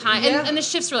all the time. Yeah. And the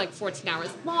shifts were like 14 hours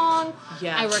long.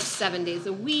 Yes. I worked 7 days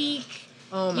a week.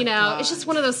 Oh, my You know, God. it's just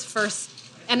one of those first...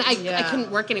 And I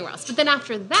couldn't work anywhere else. But then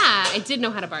after that, I did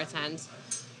know how to bartend.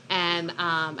 And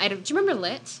do you remember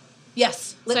Lit?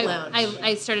 Yes, Lit so Lounge.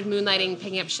 I started moonlighting,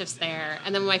 picking up shifts there.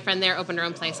 And then when my friend there opened her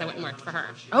own place, I went and worked for her.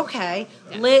 Okay.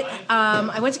 Yeah. Lit,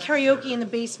 I went to karaoke in the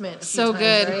basement a few So times,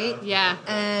 good. Right? Yeah.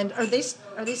 And are they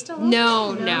still open?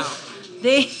 No.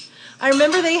 I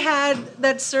remember they had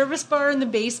that service bar in the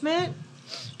basement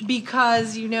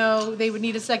because, they would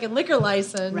need a second liquor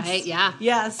license. Right, yeah.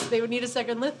 Yes, they would need a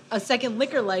second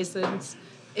liquor license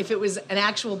if it was an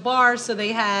actual bar, so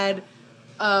they had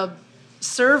a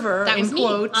server, That was in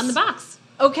quotes. me, on the box.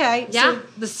 Okay, Yeah. so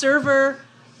the server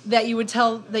that you would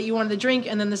tell that you wanted the drink,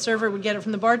 and then the server would get it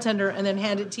from the bartender and then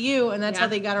hand it to you, and that's how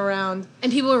they got around.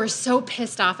 And people were so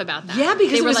pissed off about that. Yeah,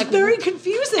 because they it were was like, very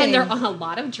confusing. and they're on a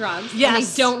lot of drugs. Yes. And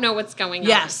they don't know what's going on.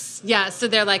 Yes. Yeah, so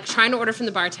they're like trying to order from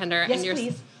the bartender. Yes, and you're,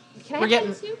 please. Can I We're have getting.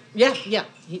 this, you? Yeah.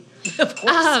 Of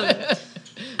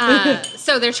course.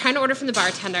 So they're trying to order from the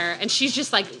bartender, and she's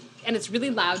just like, and it's really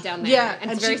loud down there. Yeah,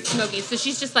 And it's and very she- smoky. So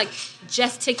she's just like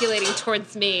gesticulating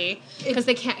towards me because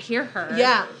they can't hear her.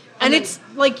 Yeah, and then- it's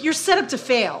like you're set up to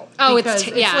fail. Oh, because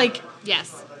yeah. like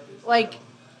Yes.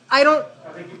 I don't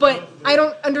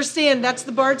understand. That's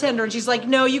the bartender, and she's like,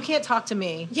 no, you can't talk to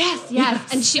me. Yes.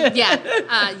 And she,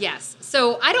 yes.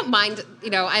 So I don't mind,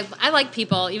 I like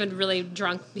people, even really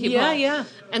drunk people. Yeah.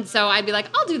 And so I'd be like,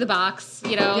 I'll do the box,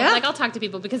 Yeah. like I'll talk to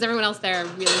people because everyone else there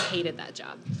really hated that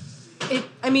job.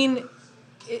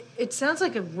 It sounds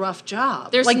like a rough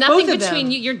job. There's like nothing both of between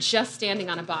them. you. You're just standing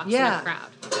on a box in Yeah. a crowd.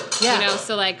 Yeah.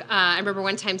 So I remember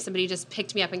one time somebody just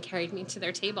picked me up and carried me to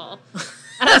their table.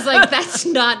 And I was like, that's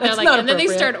not, That's like, not and then they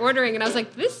appropriate. start ordering and I was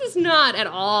like, this is not at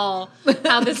all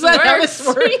how this That's works. not how this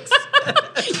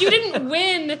works. You didn't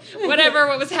win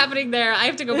what was happening there. I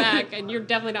have to go back and you're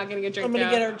definitely not getting a drink I'm gonna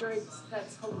now. get our drinks.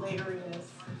 That's hilarious.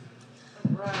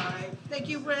 Right. Thank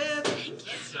you, Red.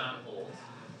 That's old.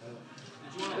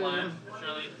 Did you want a lime,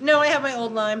 Sharlene? No, I have my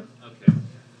old lime. Okay.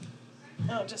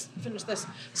 Oh, just finish this.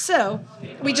 So,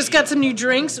 we just got some new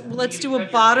drinks. Let's do a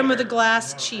bottom of the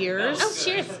glass cheers. Oh,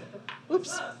 cheers.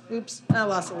 Oops. I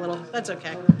lost a little. That's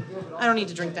okay. I don't need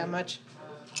to drink that much.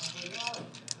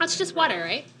 That's just water,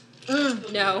 right?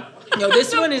 No. No,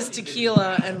 this one is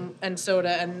tequila and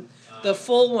soda, and the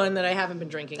full one that I haven't been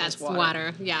drinking That's is water.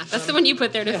 water. Yeah. That's the one you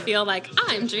put there to feel like,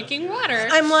 I'm drinking water.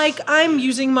 I'm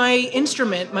using my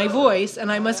instrument, my voice,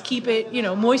 and I must keep it,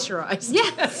 moisturized.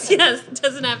 Yes. It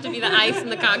doesn't have to be the ice in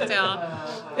the cocktail.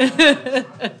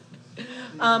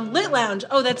 Lit Lounge.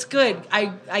 Oh, that's good.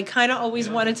 I kind of always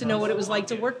wanted to know what it was like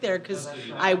to work there because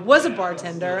I was a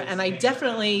bartender and I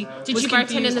definitely Did was you bartend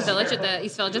confused. in the village at the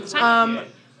East Village at the time?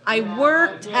 I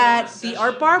worked at the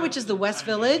Art Bar, which is the West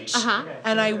Village,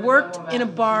 and I worked in a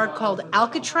bar called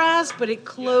Alcatraz, but it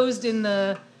closed in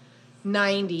the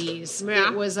 90s. Yeah.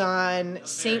 It was on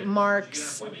St.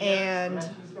 Mark's and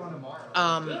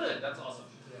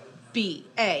B.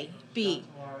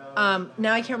 Now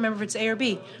I can't remember if it's A or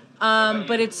B.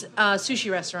 But it's a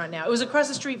sushi restaurant now. It was across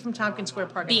the street from Tompkins Square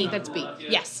Park. B. I think that's B.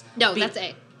 Yes. No, B. that's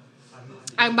A.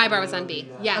 My bar was on B.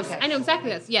 Yes. Okay. I know exactly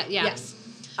this. Yeah. Yes.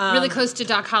 Really close to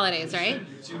Doc Holiday's, right?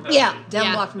 Yeah, down the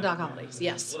Yeah. block from Doc Holiday's.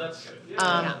 Yes.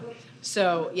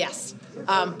 So yes,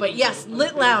 but yes,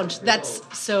 Lit Lounge. That's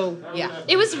so yeah.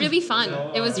 It was really fun.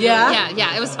 It was Yeah?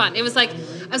 it was fun. It was like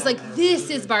I was like, this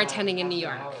is bartending in New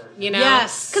York,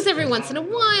 Yes. Because every once in a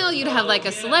while you'd have like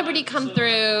a celebrity come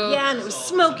through. Yeah, and it was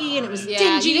smoky and it was Yeah,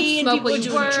 dingy you could and smoke people while were you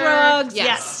doing work. drugs.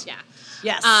 Yes. Yes.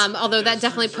 Yeah. Yes. Although that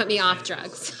definitely put me off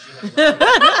drugs.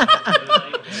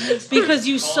 Because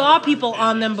you saw people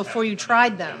on them before you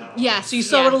tried them. Yes. So you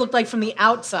saw what it looked like from the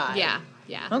outside. Yeah.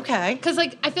 Okay. Because I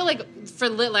feel like for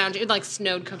Lit Lounge, it like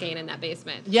snowed cocaine in that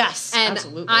basement. Yes. And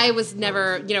absolutely. I was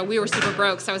never, we were super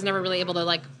broke, so I was never really able to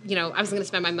I was going to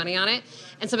spend my money on it.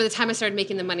 And so by the time I started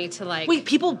making the money to Wait,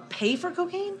 people pay for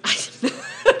cocaine?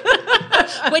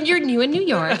 when you're new in New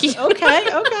York. Okay.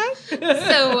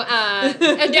 So,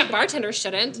 and yeah, bartenders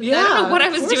shouldn't. I Yeah, don't know what I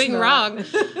of was course doing not. wrong.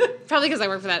 Probably because I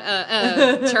work for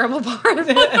that terrible bar.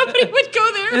 Nobody would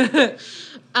go there.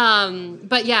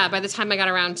 But yeah, by the time I got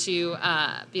around to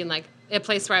being like a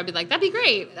place where I'd be like, that'd be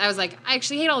great. I was like, I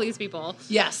actually hate all these people.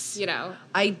 Yes. You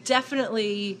I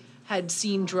definitely had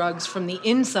seen drugs from the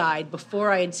inside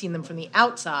before I had seen them from the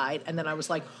outside, and then I was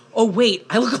like, oh wait,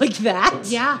 I look like that?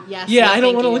 Yeah. Yes. Yeah, I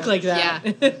don't thank want to you. look like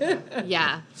that.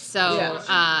 Yeah. So Yeah.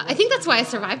 I think that's why I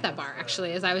survived that bar.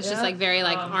 Actually, is I was just like very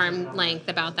like arm length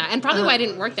about that, and probably why I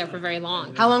didn't work there for very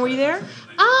long. How long were you there?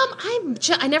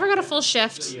 I never got a full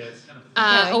shift.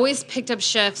 Okay. Always picked up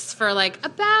shifts for like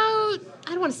about, I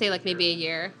don't want to say like maybe a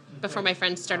year before my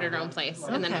friend started her own place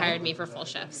and then Okay. hired me for full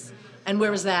shifts. And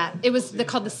where was that? It was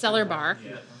called the Cellar Bar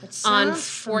It on sounds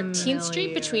 14th Street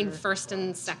familiar. between 1st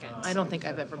and 2nd. I don't think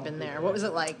I've ever been there. What was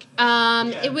it like?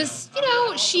 It was,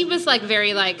 she was like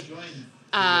very like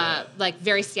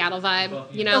very Seattle vibe,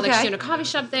 like Okay. she owned a coffee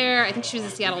shop there. I think she was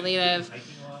a Seattle native.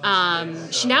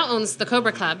 She now owns the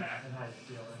Cobra Club,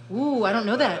 Ooh, I don't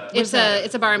know that. Where's that?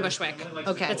 It's a bar in Bushwick.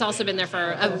 Okay. It's also been there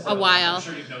for a while.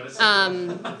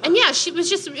 And yeah, it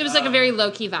was like a very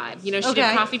low key vibe. You know, she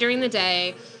did coffee during the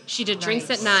day. She did drinks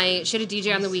at night. She had a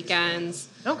DJ on the weekends.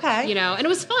 Okay. You know, and it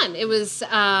was fun. It was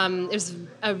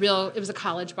a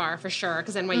college bar for sure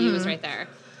because NYU was right there.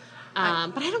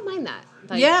 But I don't mind that.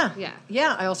 Like,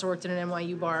 yeah. I also worked in an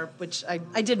NYU bar, which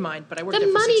I did mind, but I worked there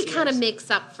for 6 money years. kind of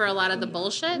makes up for a lot of the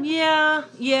bullshit.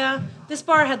 Yeah. This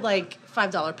bar had like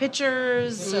 $5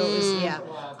 pitchers, so it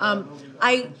was,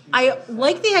 I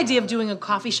like the idea of doing a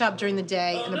coffee shop during the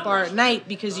day and a bar at night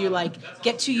because you like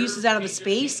get two uses out of the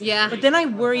space. Yeah. But then I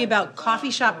worry about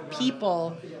coffee shop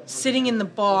people sitting in the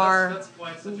bar,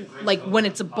 like when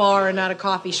it's a bar and not a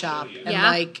coffee shop,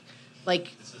 and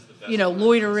like you know,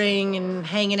 loitering and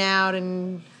hanging out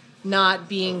and not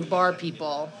being bar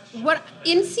people. What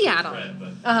in Seattle,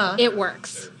 it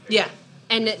works. Yeah.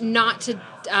 And not to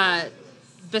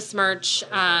besmirch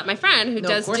my friend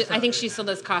who I think she still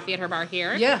does coffee at her bar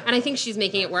here. Yeah. And I think she's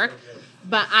making it work.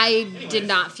 But I did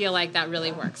not feel like that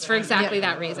really works for exactly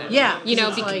that reason. Yeah. You know,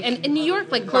 like, and in New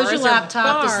York, like, close bars your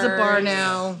laptop, bars. this is a bar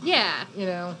now. Yeah. You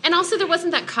know. And also there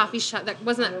wasn't that coffee shop, that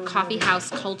wasn't that coffee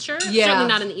house culture. Yeah. Certainly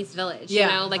not in the East Village. Yeah.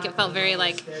 You know, like it felt very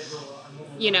like,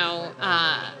 you know,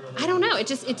 I don't know. It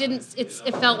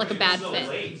felt like a bad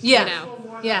fit. Yeah. You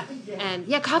know? Yeah. And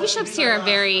yeah, coffee shops here are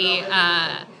very,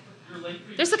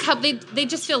 there's a couple, they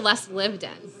just feel less lived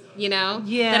in, you know?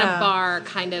 Yeah. Than a bar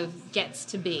kind of gets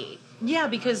to be. Yeah,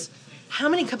 because how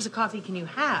many cups of coffee can you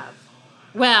have?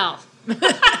 Well,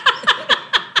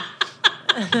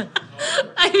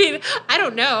 I mean, I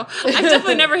don't know. I've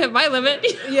definitely never hit my limit.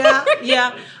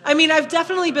 Yeah. I mean, I've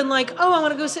definitely been like, oh, I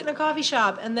want to go sit in a coffee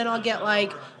shop, and then I'll get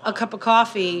like a cup of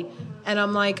coffee, and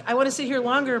I'm like, I want to sit here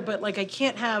longer, but like I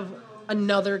can't have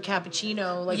another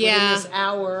cappuccino like within this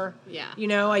hour. Yeah. You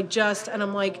know, and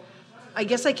I'm like, I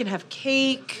guess I can have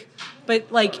cake.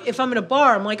 But, like, if I'm in a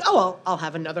bar, I'm like, oh, I'll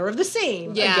have another of the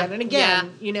same again and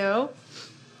again, you know?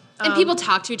 And people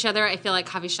talk to each other. I feel like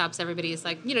coffee shops, everybody's,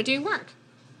 like, you know, doing work.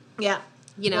 Yeah.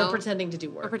 You know? Or pretending to do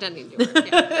work.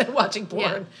 Yeah. Watching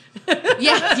porn.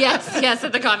 Yeah. Yes,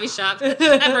 at the coffee shop. That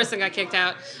person got kicked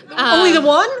out. Only the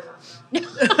one?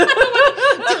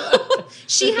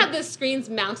 She had the screens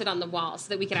mounted on the wall so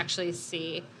that we could actually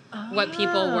see what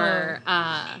people were...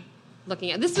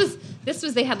 looking at. This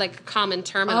was they had like common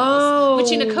terminals,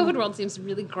 which in a COVID world seems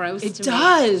really gross to me.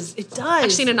 It does.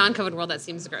 Actually, in a non-COVID world, that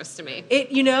seems gross to me.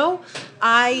 You know,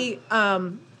 I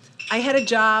had a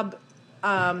job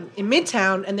in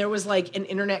Midtown, and there was like an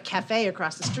internet cafe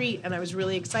across the street, and I was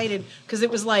really excited because it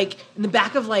was like in the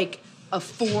back of like a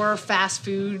 4 fast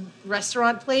food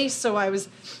restaurant place. So I was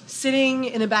sitting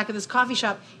in the back of this coffee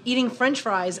shop eating French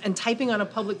fries and typing on a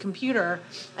public computer.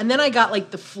 And then I got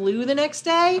like the flu the next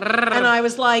day. And I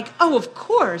was like, oh, of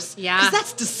course. Yeah. Because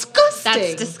that's disgusting.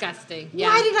 That's disgusting. Yeah.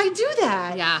 Why did I do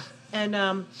that? Yeah. And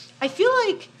I feel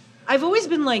like I've always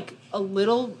been like a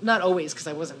little, not always because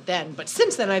I wasn't then, but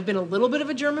since then I've been a little bit of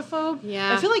a germaphobe.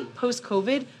 Yeah. I feel like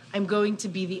post-COVID, I'm going to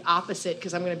be the opposite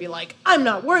because I'm going to be like, I'm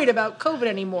not worried about COVID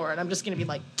anymore. And I'm just going to be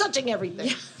like touching everything.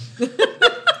 Yeah.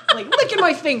 Like licking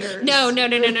my fingers. No.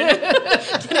 Getting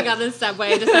on the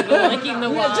subway, just like licking the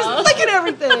wall. Just licking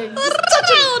everything. Just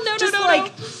touching. No.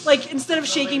 Like instead of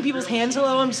shaking people's hands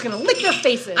hello, I'm just going to lick their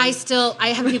faces. I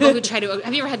have people who try to,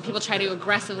 have you ever had people try to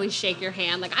aggressively shake your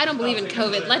hand? Like, I don't believe in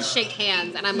COVID. Let's shake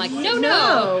hands. And I'm like,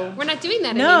 no. We're not doing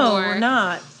that anymore. No, we're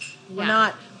not. Yeah. We're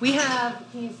not. We have,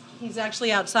 he's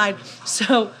actually outside.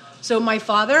 So my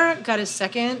father got his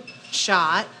second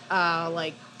shot,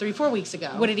 like 3-4 weeks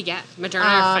ago. What did he get? Moderna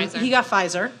or Pfizer? He got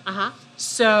Pfizer.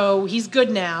 So he's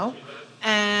good now.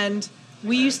 And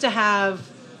we used to have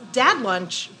dad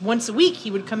lunch once a week. He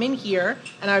would come in here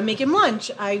and I would make him lunch.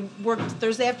 I worked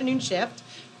Thursday afternoon shift,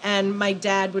 and my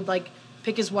dad would like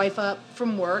pick his wife up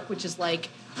from work, which is like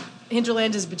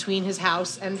Hinterlands is between his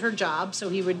house and her job. So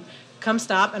he would come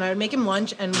stop and I would make him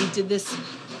lunch, and we did this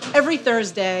every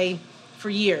Thursday for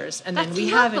years. And then That's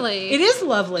we lovely. haven't. It is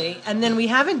lovely. And then we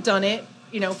haven't done it,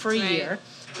 for a year.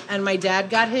 And my dad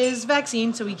got his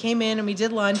vaccine, so he came in and we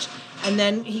did lunch. And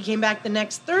then he came back the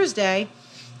next Thursday,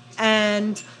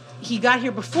 and he got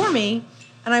here before me.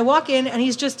 And I walk in, and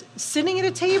he's just sitting at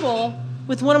a table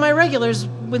with one of my regulars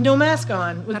with no mask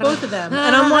on, with both of them.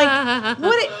 And I'm like,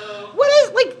 what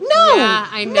is, like, no. Yeah,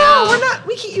 I know. No, we're not,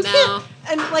 you can't.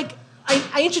 And, like,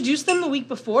 I introduced them the week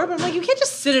before, but I'm like, you can't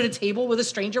just sit at a table with a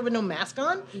stranger with no mask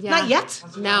on. Yeah. Not yet.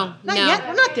 No. Not yet.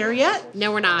 We're not there yet.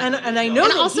 No, we're not. And I know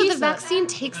and that also he's the vaccine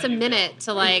takes a minute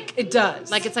to like. It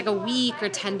does. Like it's like a week or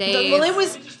 10 days. Well, it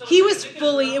was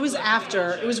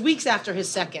weeks after his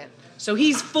second. So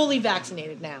he's fully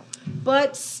vaccinated now.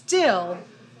 But still,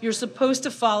 you're supposed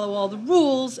to follow all the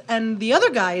rules, and the other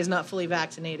guy is not fully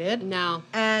vaccinated. No.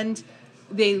 And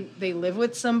they live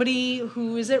with somebody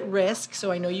who is at risk,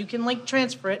 so I know you can, like,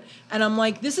 transfer it. And I'm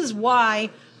like, this is why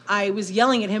I was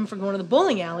yelling at him for going to the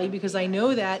bowling alley, because I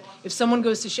know that if someone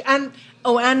goes to and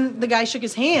the guy shook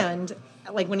his hand,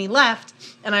 like, when he left,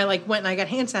 and I, like, went and I got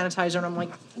hand sanitizer, and I'm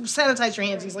like, sanitize your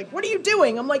hands. He's like, what are you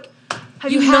doing? I'm like,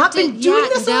 have you not been doing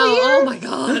this all year? Oh my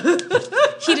God.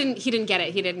 He didn't get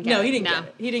it. He didn't get it. No, he didn't get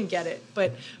it. He didn't get it.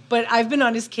 But I've been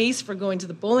on his case for going to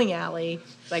the bowling alley.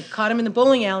 So I caught him in the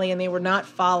bowling alley, and they were not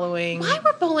following. Why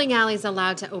were bowling alleys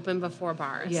allowed to open before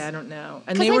bars? Yeah, I don't know.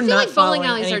 And Because they were I feel not like bowling following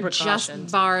alleys any are precautions.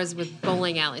 just bars with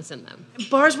bowling alleys in them.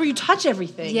 Bars where you touch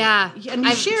everything. Yeah. And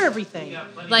you share everything.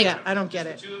 Like, yeah, I don't get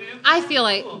it. I feel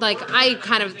like I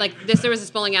kind of like this. There was this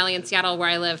bowling alley in Seattle where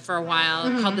I lived for a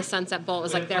while called the Sunset Bowl. It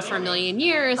was like there for a million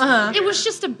years. It was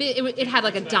just a bit. It had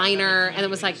like a diner, and it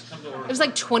was like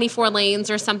 24 lanes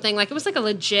or something. Like it was like a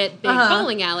legit big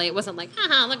bowling alley. It wasn't like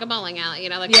like a bowling alley,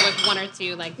 like with one or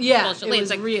two like bullshit lanes. Was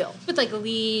like real with like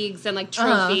leagues and like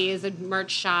trophies and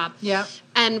merch shop. Yeah.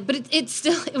 But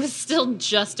it was still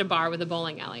just a bar with a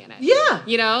bowling alley in it.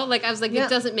 Yeah. Like I was like, it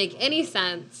doesn't make any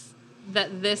sense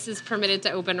that this is permitted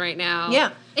to open right now.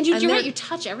 Yeah. And you're right, you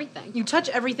touch everything. You touch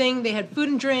everything. They had food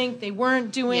and drink. They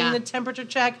weren't doing the temperature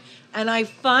check. And I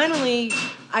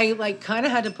like kind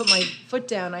of had to put my foot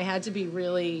down. I had to be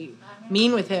really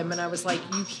mean with him. And I was like,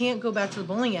 you can't go back to the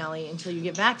bowling alley until you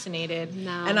get vaccinated.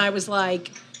 No. And I was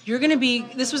like,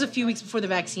 this was a few weeks before the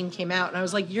vaccine came out. And I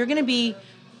was like, you're going to be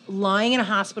lying in a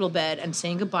hospital bed and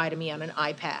saying goodbye to me on an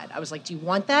iPad. I was like, do you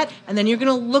want that? And then you're going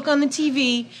to look on the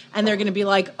TV and they're going to be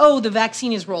like, oh, the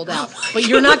vaccine is rolled out. But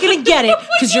you're not going to get it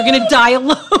because you're going to die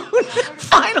alone.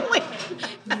 Finally.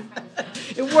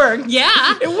 It worked.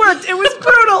 Yeah. It worked. It was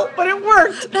brutal, but it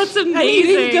worked. That's amazing. And he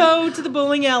didn't go to the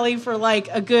bowling alley for like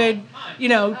a good,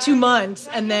 2 months.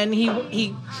 And then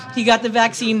he got the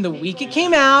vaccine the week it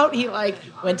came out. He like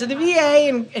went to the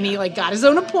VA and he like got his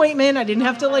own appointment. I didn't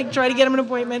have to like try to get him an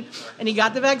appointment. And he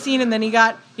got the vaccine, and then he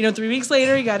got, 3 weeks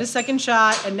later, he got his second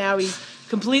shot, and now he's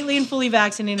completely and fully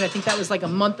vaccinated. I think that was like a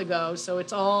month ago. So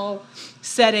it's all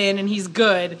set in and he's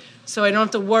good. So I don't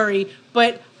have to worry.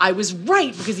 But I was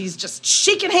right, because he's just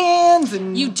shaking hands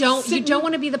and you don't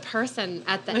want to be the person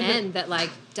at the end that like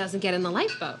doesn't get in the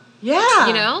lifeboat. Yeah.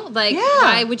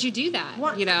 Why would you do that?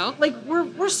 What? Like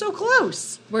we're so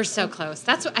close. We're so close.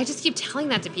 That's what I just keep telling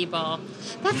that to people.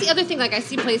 That's the other thing. Like I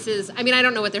see places. I mean, I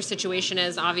don't know what their situation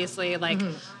is, obviously, like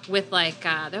with like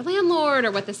their landlord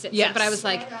or what the yes. But I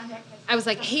was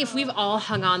like, hey, if we've all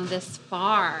hung on this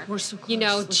far, we're so close.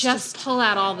 Let's just pull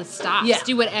out all the stops. Yeah.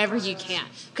 Do whatever you can,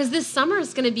 because this summer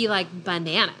is going to be like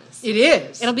bananas. It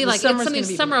is. It'll be like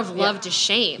it's summer of love to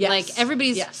shame. Yes. Like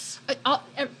everybody's. Yes.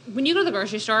 When you go to the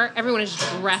grocery store, everyone is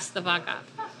dressed the fuck up.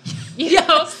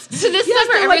 Yes. So this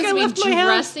summer, everyone's going to be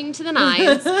dressing to the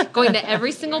nines, going to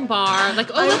every single bar.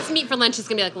 Like, let's meet for lunch. It's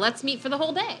going to be like, let's meet for the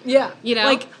whole day. Yeah.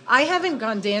 Like, I haven't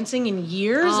gone dancing in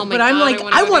years, oh my but I'm God,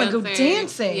 like, I want to go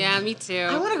dancing. Yeah, me too.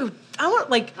 Should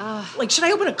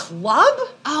I open a club?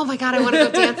 Oh my God, I want to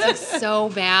go dancing so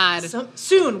bad.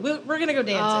 Soon, we're going to go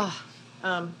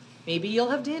dancing. Maybe you'll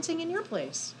have dancing in your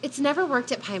place. It's never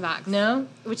worked at Pine Box. No?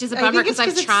 Which is a bummer, because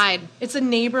I've tried. It's a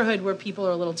neighborhood where people are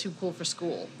a little too cool for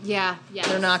school. Yeah.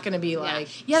 They're not going to be like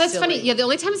Yeah, that's silly. funny. Yeah, the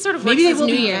only time it sort of works Maybe is they will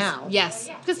New be Year's. now. Yes.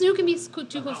 Because who can be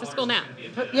too cool for school now?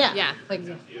 But yeah. Yeah. Like,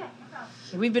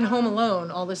 we've been home alone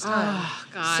all this time. Oh,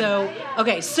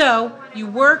 God. So you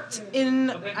worked in,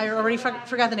 I already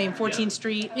forgot the name, 14th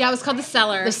Street. Yeah, it was called The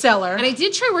Cellar. The Cellar. And I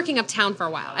did try working uptown for a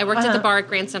while. I worked at the bar at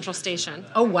Grand Central Station.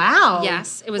 Oh, wow.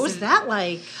 Yes. What was that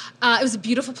like? It was a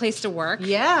beautiful place to work.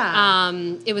 Yeah.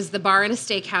 It was the bar in a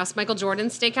steakhouse, Michael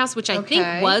Jordan's Steakhouse, which I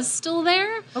think was still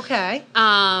there. Okay.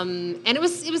 And it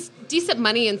was decent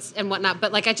money and whatnot,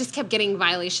 but like I just kept getting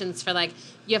violations for like,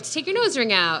 you have to take your nose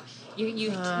ring out.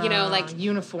 Like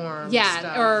uniform. Yeah,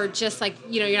 stuff. or just like,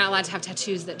 you're not allowed to have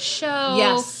tattoos that show.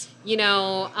 Yes.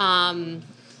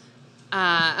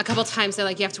 A couple times they're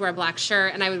like, you have to wear a black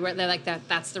shirt, and I would wear, they're like,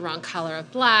 that's the wrong color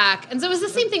of black. And so it was the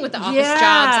same thing with the office jobs.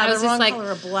 I was just like, color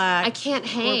of black, I can't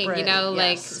hang, corporate,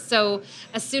 like, yes. so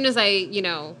as soon as I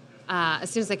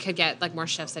could get like more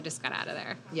shifts, I just got out of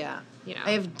there. Yeah.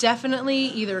 I have definitely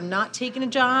either not taken a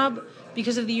job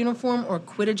because of the uniform or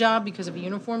quit a job because of a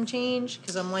uniform change,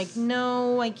 because I'm like,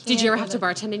 no, I can't. Did you ever have to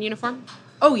bartend in uniform?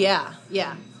 Oh, yeah.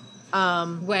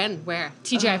 When? Where?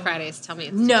 TGI Fridays. Tell me.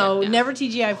 It's no, never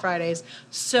TGI Fridays.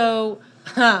 So,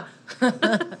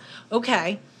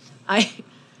 okay.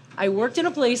 I worked in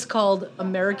a place called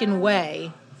American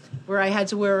Way, where I had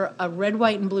to wear a red,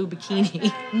 white, and blue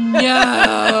bikini.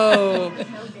 No.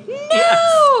 Yes.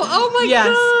 Oh my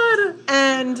God.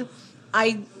 And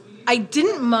I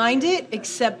didn't mind it,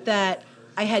 except that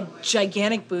I had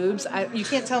gigantic boobs. You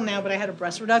can't tell now, but I had a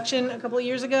breast reduction a couple of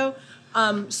years ago.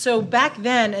 So back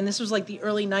then, and this was like the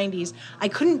early 90s, I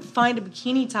couldn't find a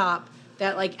bikini top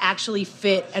that like actually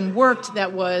fit and worked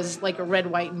that was like a red,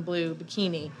 white, and blue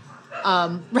bikini.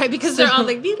 Right, because they're all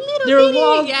like these they're little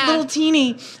long, yeah. little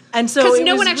teeny. And so because it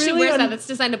no was one actually really wears that. That's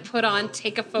designed to put on,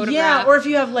 take a photograph. Yeah, or if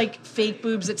you have like fake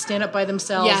boobs that stand up by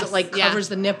themselves, Yes, it like covers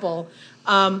the nipple.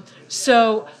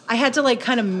 So I had to like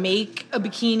kind of make a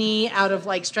bikini out of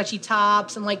like stretchy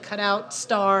tops and like cut out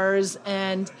stars,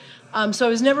 and so I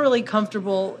was never really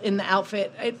comfortable in the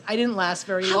outfit. I didn't last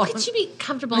very long. How could you be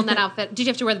comfortable in that outfit? Did you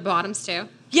have to wear the bottoms too?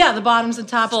 Yeah, the bottoms and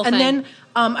tops. Full and thing. then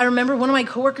I remember one of my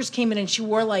coworkers came in and she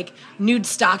wore like nude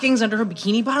stockings under her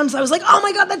bikini bottoms. I was like, oh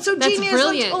my God, that's so genius.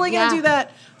 Brilliant. I'm totally gonna do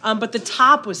that. But the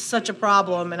top was such a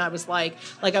problem, and I was like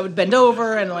I would bend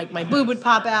over and like my boob would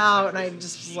pop out, and I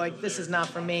just was like, this is not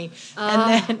for me.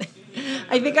 And then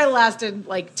I think I lasted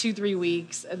like 2-3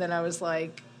 weeks, and then I was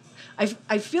like,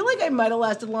 I feel like I might have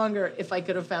lasted longer if I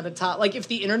could have found a top. Like if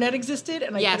the internet existed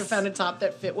and I could have found a top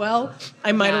that fit well,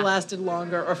 I might have lasted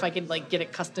longer. Or if I could like get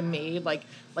it custom made, like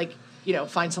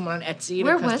find someone on Etsy.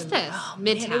 Where was this? Oh,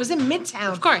 Midtown. Man, it was in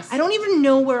Midtown. Of course. I don't even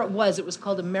know where it was. It was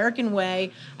called American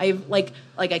Way. I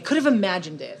I could have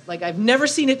imagined it. Like I've never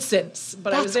seen it since,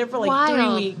 but I was there for like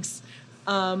wild. 3 weeks.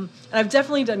 And I've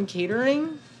definitely done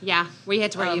catering. Yeah, where you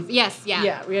had to wear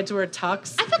Yeah, we had to wear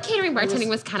tux. I thought catering bartending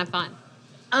was kind of fun.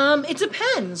 It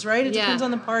depends, right? It depends on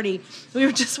the party. We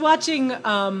were just watching.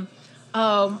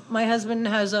 My husband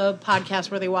has a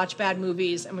podcast where they watch bad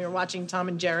movies, and we were watching Tom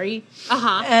and Jerry.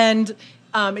 And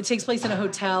it takes place in a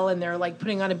hotel, and they're like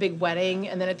putting on a big wedding,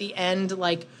 and then at the end,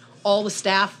 like all the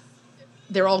staff,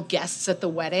 they're all guests at the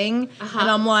wedding,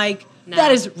 and I'm like,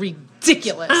 that is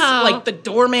ridiculous. Like the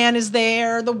doorman is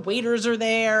there, the waiters are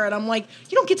there, and I'm like,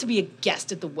 you don't get to be a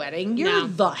guest at the wedding. You're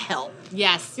the help.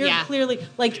 Yes, You're clearly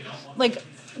like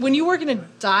when you work in a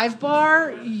dive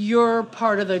bar, you're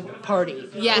part of the party.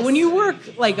 Yes. But when you work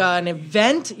like an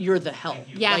event, you're the help.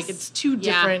 Yes. Like it's two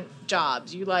different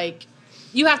jobs. You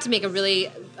have to make a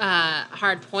really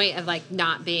hard point of like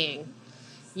not being,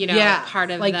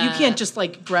 part of like you can't just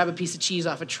like grab a piece of cheese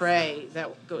off a tray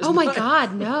that goes. Oh my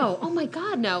God, no! Oh my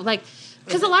God, no! Like,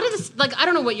 because a lot of this, like, I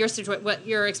don't know what your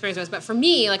experience was, but for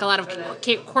me, like a lot of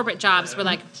corporate jobs were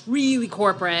like really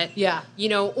corporate. Yeah.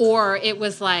 Or it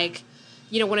was like,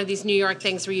 one of these New York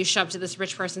things where you show up to this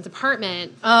rich person's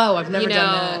apartment. Oh, I've never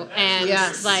done that.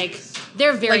 And like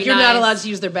they're very like you're nice. not allowed to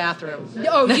use their bathroom.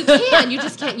 Oh, you can. You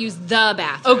just can't use the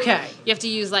bathroom. Okay. You have to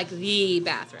use like the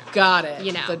bathroom. Got it.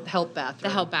 The help bathroom. The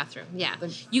help bathroom. Yeah.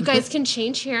 You guys can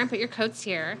change here and put your coats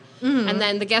here, and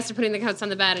then the guests are putting the coats on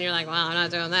the bed, and you're like, well, I'm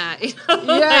not doing that.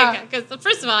 Yeah. Because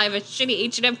first of all, I have a shitty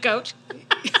H&M coat.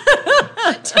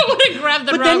 Don't want to grab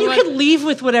the wrong one. But then you could leave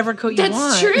with whatever coat you want.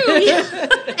 That's true. Yeah.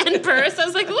 And purse. I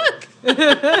was like, look.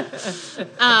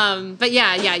 But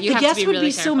yeah, you have to be really careful. The guests would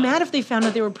be so mad if they found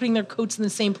out they were putting their coats in the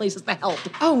same place as the help.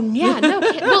 Oh yeah, no.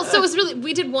 Well, so it was really.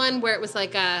 We did one where it was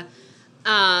like a.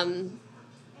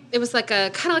 It was like a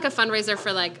kind of like a fundraiser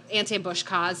for like anti-Bush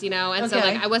cause, and so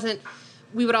like I wasn't.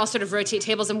 We would all sort of rotate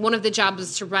tables, and one of the jobs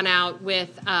was to run out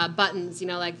with buttons,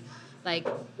 like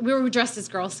we were dressed as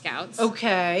Girl Scouts.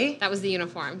 Okay. That was the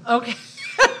uniform. Okay.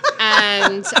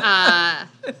 And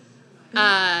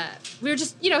we were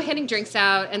just, handing drinks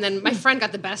out. And then my friend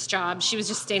got the best job. She was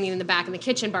just standing in the back in the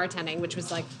kitchen bartending, which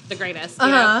was like the greatest.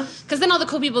 Because then all the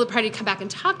cool people at the party would come back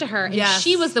and talk to her. And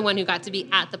she was the one who got to be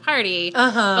at the party.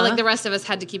 But like the rest of us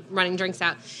had to keep running drinks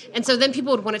out. And so then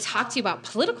people would want to talk to you about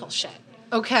political shit.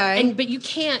 Okay. But you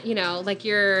can't, like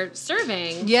you're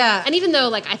serving. Yeah. And even though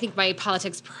like I think my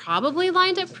politics probably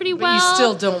lined up pretty well. But you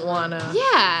still don't want to.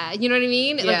 Yeah. You know what I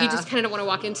mean? Yeah. Like you just kind of don't want to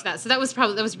walk into that. So that was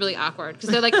really awkward because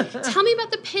they're like, tell me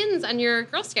about the pins on your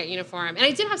Girl Scout uniform. And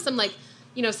I did have some like,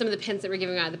 some of the pins that were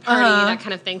giving out at the party, that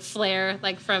kind of thing, flair,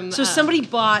 like from... So somebody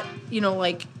bought,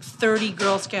 like 30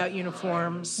 Girl Scout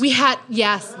uniforms. We had,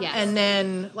 yes. And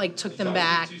then, like, took them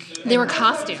back. They were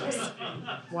costumes.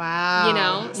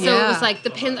 Wow. So it was like the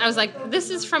pins, I was like,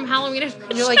 this is from Halloween.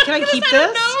 And you're like, can I keep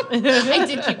this? I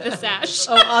did keep the sash.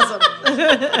 Oh,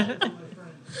 awesome.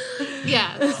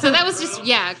 Yeah. So that was just,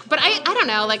 But I don't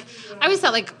know, like, I always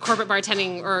thought, like, corporate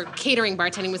bartending or catering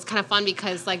bartending was kind of fun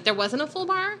because, like, there wasn't a full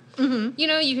bar. Mm-hmm.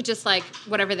 You could just, like,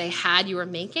 whatever they had, you were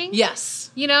making.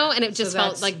 Yes. And it just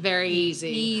felt, like, very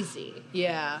easy.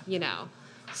 Yeah.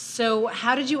 So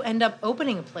how did you end up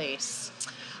opening a place?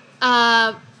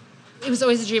 It was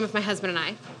always a dream of my husband and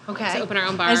I. Okay. To open our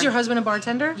own bar. Is your husband a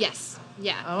bartender? Yes.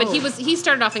 Yeah. Oh. But he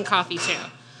started off in coffee, too.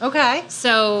 Okay.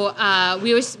 So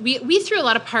we threw a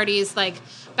lot of parties. Like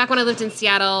back when I lived in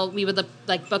Seattle, we would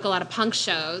book a lot of punk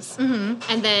shows,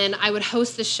 and then I would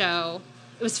host the show.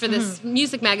 It was for this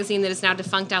music magazine that is now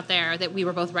defunct out there that we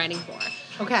were both writing for.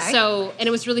 Okay. So, and it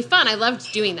was really fun. I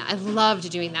loved doing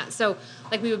that. So,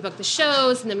 like, we would book the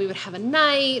shows, and then we would have a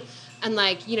night, and,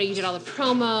 like, you know, you did all the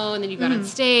promo, and then you got on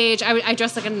stage. I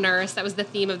dressed like a nurse. That was the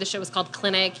theme of the show. It was called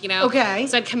Clinic, you know? Okay.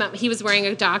 So I'd come out. He was wearing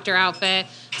a doctor outfit.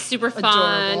 Super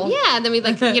fun. Adorable. Yeah, and then we'd,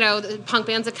 like, you know, the punk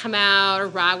bands would come out, or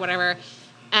rock, whatever.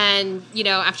 And, you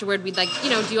know, afterward, we'd, like,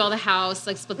 you know, do all the house,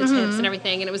 like, split the tips and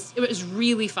everything. And it was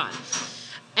really fun.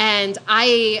 And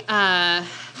I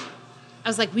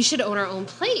was like, we should own our own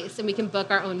place and we can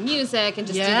book our own music and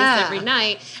just do this every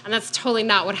night. And that's totally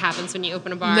not what happens when you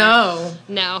open a bar. No.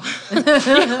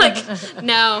 You're like,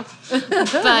 no.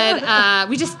 But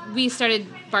we started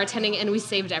bartending and we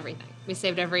saved everything. We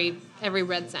saved every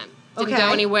red cent. Didn't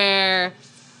go anywhere.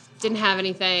 Didn't have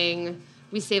anything.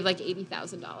 We saved like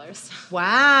 $80,000.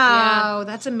 Wow,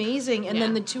 that's amazing. And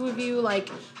then the two of you, like,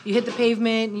 you hit the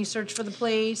pavement and you search for the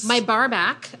place. My bar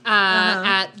back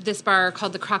at this bar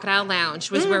called the Crocodile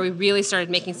Lounge was where we really started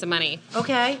making some money.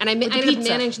 Okay. And I ended up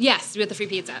managing, yes, with the free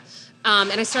pizza.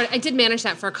 And I did manage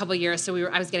that for a couple of years, so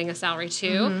I was getting a salary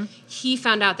too. He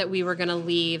found out that we were going to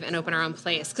leave and open our own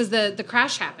place because the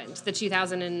crash happened, the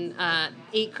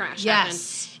 2008 crash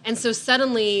happened. And so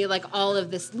suddenly, like, all of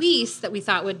this lease that we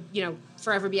thought would, you know,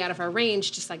 forever be out of our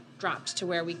range just, like, dropped to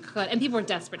where we could. And people were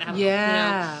desperate to have, you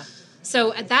know.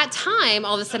 So at that time,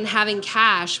 all of a sudden, having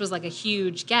cash was, like, a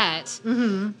huge get.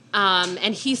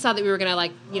 And he saw that we were going to,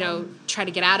 like, you know, try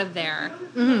to get out of there.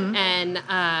 And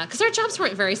because our jobs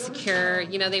weren't very secure.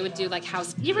 You know, they would do, like,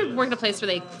 house. You ever work in a place where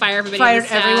they fire everybody? Fired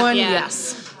everyone? Yeah.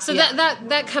 Yes. So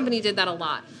that company did that a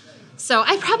lot. So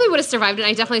I probably would have survived it.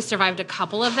 I definitely survived a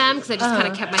couple of them because I just kind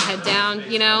of kept my head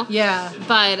down, you know? Yeah.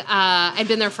 But I'd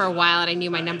been there for a while, and I knew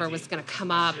my number was going to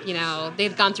come up, you know?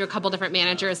 They'd gone through a couple different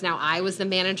managers. Now I was the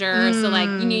manager. So, like,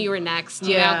 you knew you were next,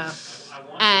 you know?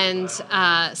 And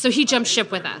so he jumped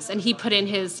ship with us, and he put in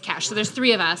his cash. So there's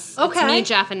three of us. Okay. It's me,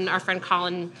 Jeff, and our friend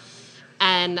Colin.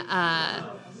 And,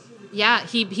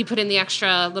 he put in the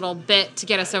extra little bit to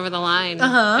get us over the line.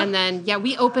 And then,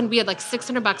 we opened. We had, like,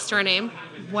 $600 to our name.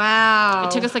 Wow.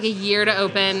 It took us like a year to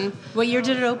open. What year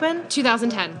did it open?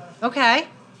 2010. Okay.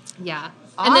 Yeah.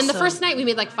 Awesome. And then the first night we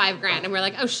made like $5,000 and we're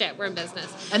like, oh shit, we're in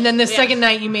business. And then the second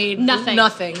night you made nothing.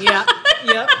 Yeah.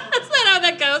 Yep. That's not how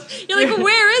that goes. You're like,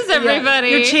 where is everybody?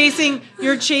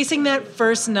 You're chasing that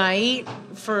first night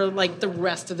for like the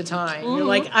rest of the time. You're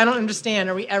like, I don't understand.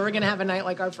 Are we ever going to have a night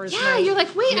like our first night? Yeah, you're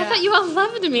like, wait, I thought you all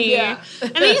loved me. Yeah.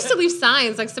 And they used to leave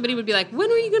signs. Like somebody would be like, when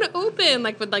are you going to open?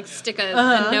 Like would like stick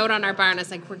a note on our bar and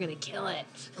it's like, we're going to kill it.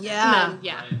 Yeah. And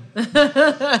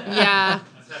then, yeah.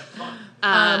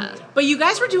 But you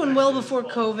guys were doing well before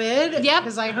COVID. Yep.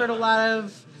 Because I heard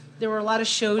there were a lot of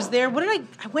shows there. What did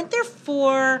I went there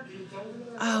for,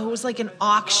 it was like an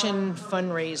auction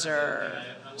fundraiser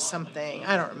something.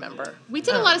 I don't remember. We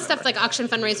did a lot of stuff like auction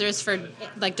fundraisers for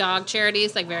like dog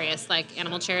charities, like various like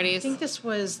animal charities. I think this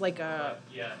was like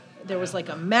there was like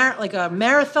a marathon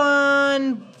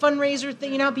fundraiser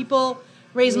thing. You know how people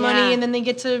raise money and then they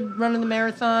get to run in the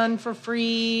marathon for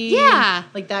free. Yeah.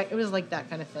 Like that. It was like that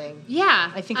kind of thing.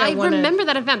 Yeah. I think I won remember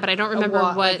that event, but I don't remember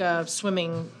what. Like a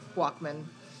swimming Walkman.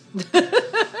 In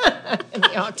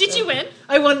the auction. Did you win?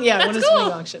 I won. Yeah, I won a cool.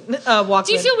 swimming auction. Walkman.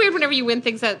 Do you feel weird whenever you win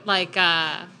things that like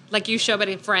you show up at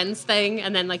a friend's thing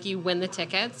and then like you win the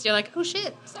tickets? You're like, oh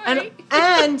shit, sorry.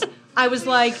 And I was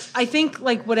like, I think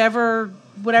like whatever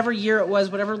year it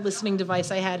was, whatever listening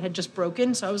device I had just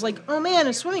broken. So I was like, oh man,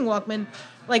 a swimming Walkman.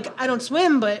 Like I don't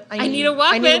swim, but I need a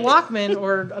Walkman. I need a Walkman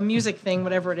or a music thing,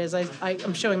 whatever it is.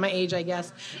 I'm showing my age, I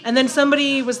guess. And then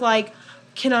somebody was like,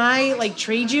 can I like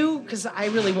trade you? Because I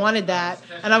really wanted that.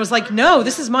 And I was like, no,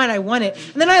 this is mine. I want it.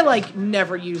 And then I like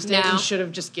never used it and should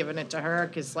have just given it to her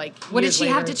because like. What did she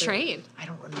have to trade? I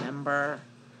don't remember.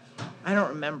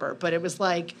 But it was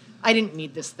like, I didn't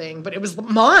need this thing, but it was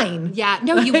mine. Yeah,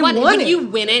 no, you won it. When you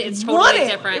win it, it's totally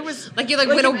different. It was like you like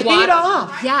win a watch. Paid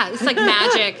off. Yeah, it's like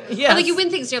magic. Yes. But like you win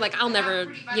things, you're like, I'll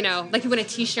never, like you win a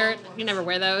T-shirt, you never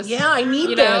wear those. Yeah, I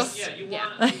need this. Yeah,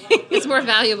 it's more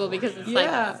valuable because it's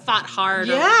like fought hard.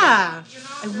 Yeah,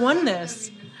 I won this.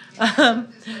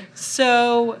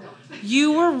 So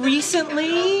you were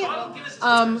recently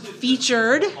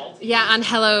featured. Yeah, on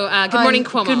Hello, Good Morning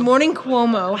Cuomo. Good Morning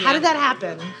Cuomo. How did that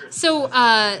happen? So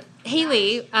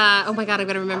Haley, oh my God, I'm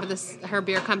going to remember her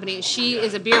beer company. She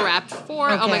is a beer rep for,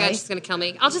 oh my God, she's going to kill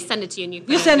me. I'll just send it to you and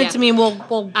you send it to me and we'll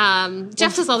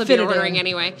Jeff does all the beer ordering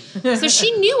anyway. So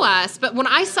she knew us, but when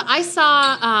I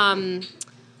saw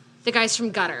the guys from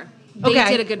Gutter, They Okay.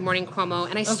 did a Good Morning Cuomo,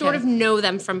 and I sort of know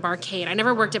them from Barcade. I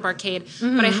never worked at Barcade,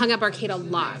 but I hung at Barcade a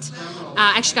lot.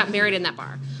 I actually got married in that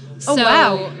bar. Oh, So,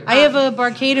 wow. I have a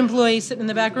Barcade employee sitting in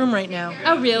the back room right now.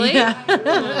 Oh, really?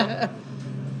 Yeah.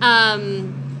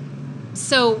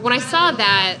 So when I saw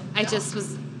that, I just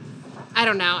was, I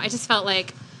don't know, I just felt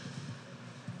like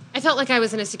I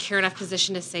was in a secure enough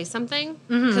position to say something,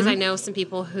 because I know some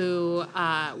people who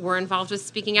were involved with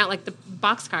speaking out, like the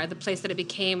Boxcar, the place that it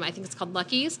became, I think it's called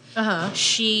Lucky's.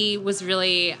 She was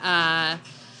really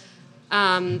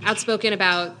outspoken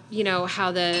about, you know,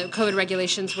 how the COVID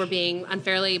regulations were being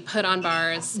unfairly put on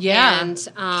bars. Yeah.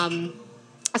 And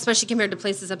especially compared to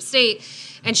places upstate.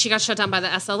 And she got shut down by the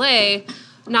SLA.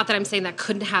 Not that I'm saying that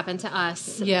couldn't happen to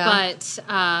us. Yeah. But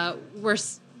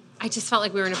I just felt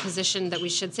like we were in a position that we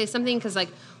should say something, because, like,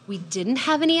 we didn't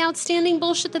have any outstanding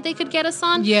bullshit that they could get us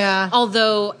on. Yeah.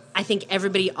 Although I think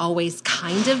everybody always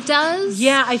kind of does.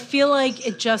 Yeah, I feel like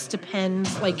it just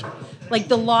depends. Like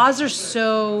the laws are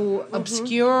so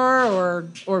obscure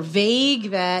or vague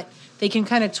that they can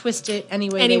kind of twist it any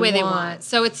way they want.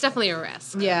 So it's definitely a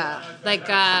risk. Yeah. Like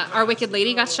Our Wicked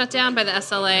Lady got shut down by the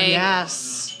SLA.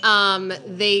 Yes.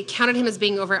 They counted him as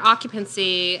being over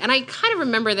occupancy, and I kind of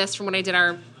remember this from when I did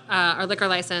our liquor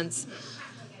license.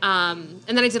 And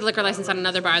then I did a liquor license on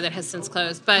another bar that has since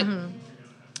closed. But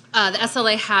the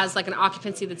SLA has like an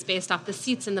occupancy that's based off the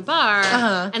seats in the bar,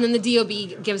 and then the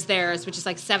DOB gives theirs, which is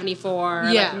like 74,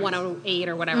 Yeah. like 108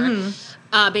 or whatever,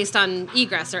 based on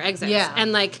egress or exits. Yeah.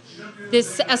 And like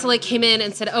this SLA came in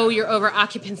and said, "Oh, you're over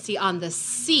occupancy on the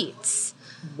seats."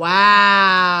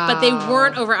 Wow. But they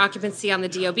weren't over occupancy on the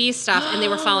DOB stuff, and they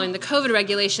were following the COVID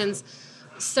regulations.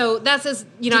 So that's as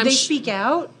you know. Did they speak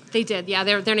out They did, yeah.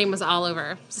 Their name was all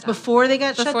over stuff. before they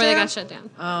got shut down? Before they got shut down.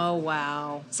 Oh,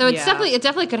 wow. So it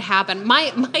definitely could happen. My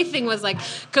thing was like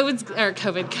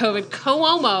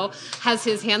Cuomo has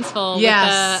his hands full with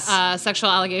the sexual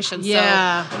allegations.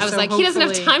 Yeah. So I was So like, he doesn't have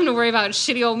hopefully- time to worry about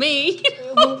shitty old me.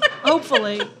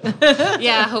 Hopefully.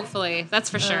 Yeah, hopefully. That's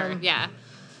for sure. Yeah.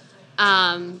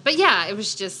 But yeah, it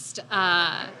was just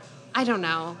I don't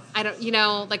know.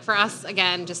 Like for us,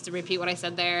 again, just to repeat what I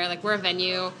said there, like we're a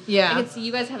venue. Yeah. I can see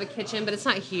you guys have a kitchen, but it's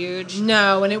not huge.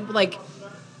 No, and it like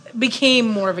became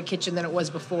more of a kitchen than it was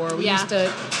before. We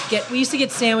Yeah. used to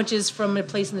get sandwiches from a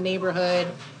place in the neighborhood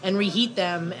and reheat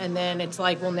them, and then it's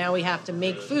like, well, now we have to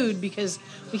make food because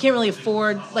we can't really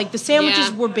afford. Like the sandwiches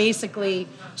Yeah. were basically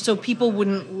so people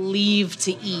wouldn't leave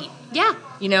to eat. Yeah.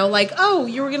 You know, like, oh,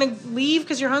 you were gonna leave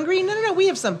because you're hungry? No, we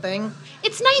have something.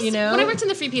 It's nice, You know? when I worked in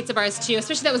the free pizza bars too,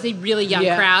 especially that was a really young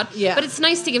Yeah, crowd, yeah. but it's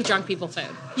nice to give drunk people food.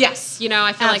 Yes. You know,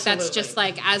 I feel like that's Absolutely. just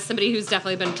like, as somebody who's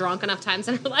definitely been drunk enough times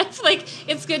in her life, like,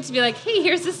 it's good to be like, hey,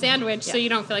 here's a sandwich so you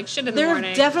don't feel like shit in the There morning.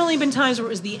 have definitely been times where it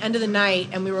was the end of the night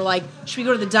and we were like, should we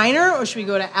go to the diner or should we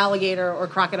go to Alligator or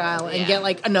Crocodile and Yeah. get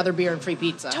like another beer and free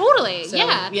pizza? Totally, So,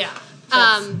 yeah. Yeah.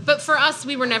 But for us,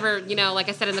 we were never, you know, like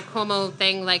I said in the Cuomo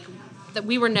thing, like, that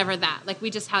we were never that. Like, we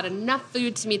just had enough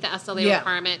food to meet the SLA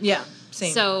requirement. Yeah.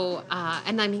 Same. So,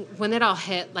 and I mean, when it all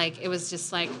hit, like, it was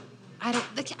just like, I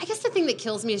guess the thing that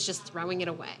kills me is just throwing it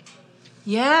away.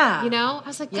 Yeah. You know? I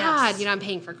was like, Yes. God, you know, I'm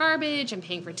paying for garbage, I'm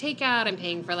paying for takeout, I'm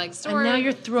paying for, like, storage. And now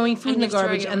you're throwing food in the just throwing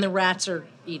garbage it and the away. rats are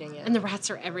eating it. And the rats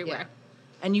are everywhere. Yeah.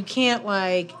 And you can't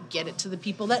like get it to the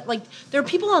people that like there are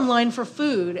people online for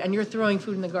food and you're throwing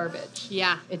food in the garbage.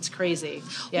 Yeah. It's crazy.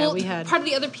 Yeah, Well, we had part of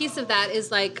the other piece of that is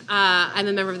like I'm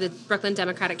a member of the Brooklyn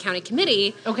Democratic County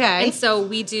Committee. Okay. And so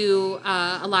we do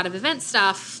a lot of event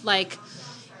stuff, like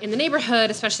in the neighborhood,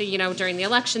 especially, you know, during the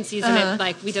election season. Uh-huh.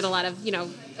 Like we did a lot of, you know,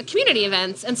 community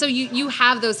events. And so you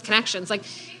have those connections. Like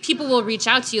people will reach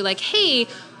out to you like, hey,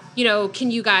 you know,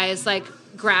 can you guys like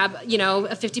grab, you know,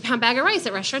 a 50-pound bag of rice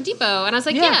at Restaurant Depot? And I was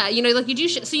like, yeah, you know, like you do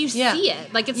so you Yeah. see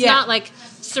it. Like it's Yeah. not like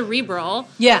cerebral.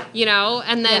 Yeah. You know,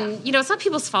 and then, Yeah. you know, it's not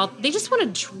people's fault. They just want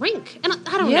to drink. And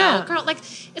I don't Yeah. know, girl, like,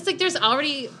 it's like there's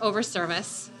already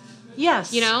over-service,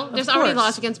 Yes. you know? of There's already course.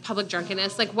 laws against public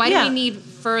drunkenness. Like, why Yeah. do we need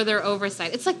further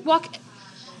oversight? It's like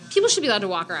people should be allowed to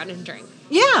walk around and drink.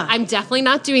 Yeah. I'm definitely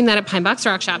not doing that at Pine Box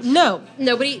Rock Shop. No.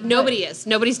 Nobody is.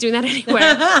 Nobody's doing that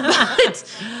anywhere.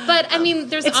 but I mean,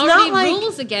 there's It's already not like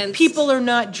rules against people are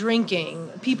not drinking.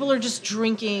 People are just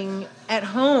drinking at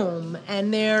home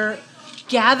and they're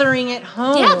gathering at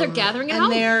home. Yeah, they're gathering at and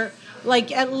home. And they're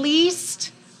like, at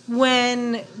least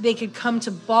when they could come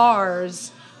to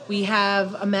bars, we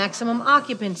have a maximum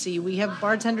occupancy. We have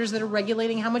bartenders that are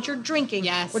regulating how much you're drinking.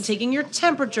 Yes. We're taking your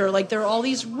temperature. Like, there are all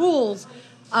these rules.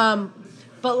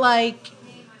 But like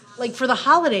for the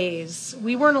holidays,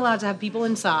 we weren't allowed to have people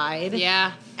inside.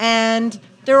 Yeah, And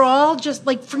they're all just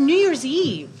like for New Year's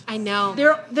Eve. I know.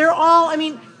 They're all. I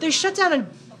mean, they shut down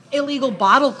illegal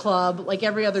bottle club like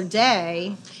every other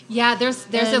day. Yeah, there's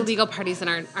illegal parties in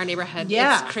our neighborhood.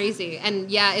 Yeah. It's crazy.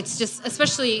 And yeah, it's just,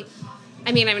 especially,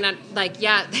 I'm not like,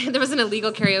 yeah, there was an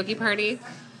illegal karaoke party.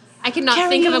 I could not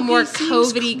think of a more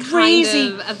COVID-y kind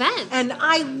of event. And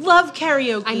I love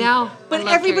karaoke. I know. But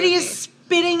everybody is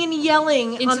spitting and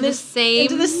yelling into the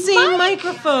same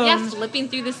microphone. Yeah, flipping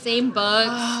through the same books.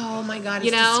 Oh my God,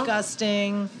 it's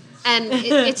disgusting. And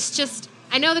it's just,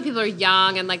 I know that people are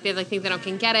young and like they like think they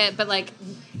can get it, but like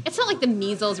it's not like the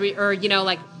measles or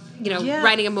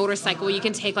riding a motorcycle where you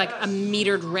can take like a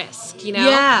metered risk,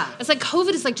 Yeah. It's like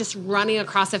COVID is like just running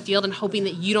across a field and hoping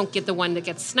that you don't get the one that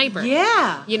gets sniped.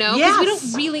 Yeah. Because yes. we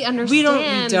don't really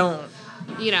understand. We don't.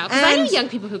 Because I knew young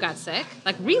people who got sick,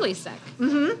 like really sick.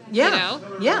 Mm-hmm. Yeah.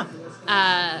 Yeah.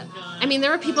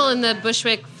 There were people in the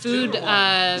Bushwick food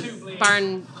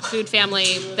barn food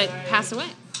family that passed away.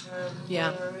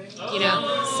 Yeah.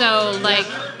 So like,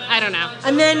 I don't know.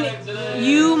 And then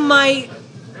you might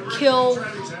kill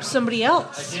somebody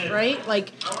else, right?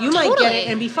 Like you might get it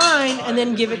and be fine and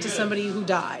then give it to somebody who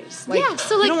dies. Like,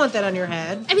 so like, you don't want that on your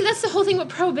head. That's the whole thing what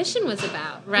Prohibition was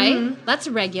about, right? Mm-hmm. Let's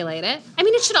regulate it.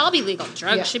 It should all be legal.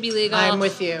 Drugs should be legal. I'm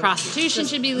with you. Prostitution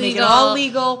should be legal. Make it all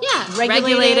legal. Yeah.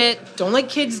 Regulate it. Don't let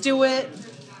kids do it.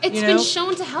 It's been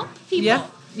shown to help people. Yeah.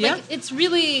 Yeah. Like, it's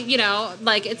really,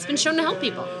 it's been shown to help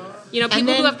people.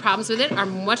 People who have problems with it are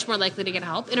much more likely to get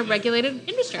help in a regulated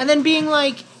industry. And then being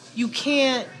like, you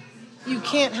can't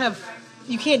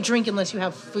drink unless you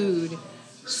have food.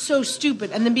 So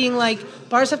stupid. And then being like,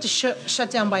 bars have to shut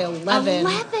down by 11.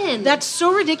 11? That's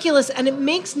so ridiculous, and it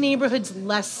makes neighborhoods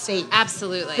less safe.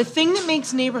 Absolutely. The thing that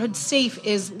makes neighborhoods safe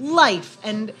is life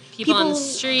and people on the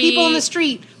street. People in the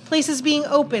street. Places being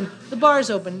open, the bar's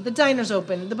open, the diner's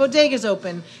open, the bodega's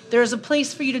open. There's a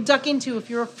place for you to duck into if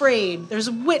you're afraid. There's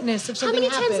a witness if something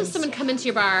happens. How many times has someone come into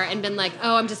your bar and been like,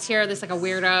 oh, I'm just here, this like a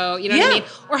weirdo, you know what I mean?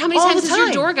 Or how many times has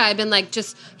your door guy been like,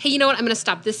 just, hey, you know what, I'm going to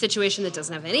stop this situation that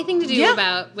doesn't have anything to do with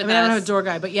us. I don't have a door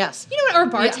guy, but yes. You know what, or a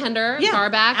bartender, bar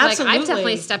back. Absolutely. Like, I've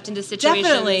definitely stepped into situations.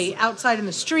 Definitely, outside in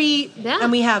the street. Yeah.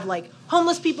 And we have like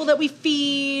homeless people that we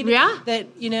feed. Yeah. That,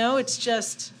 it's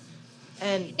just...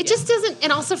 And it just doesn't,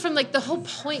 and also from like the whole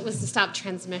point was to stop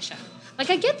transmission. Like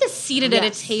I get this seated at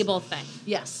a table thing.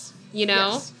 Yes.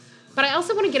 Yes. But I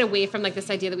also want to get away from like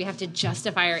this idea that we have to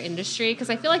justify our industry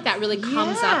because I feel like that really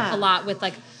comes up a lot with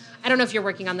like, I don't know if you're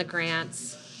working on the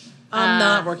grants. I'm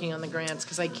not working on the grants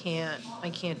because I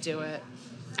can't do it.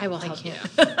 I will help you.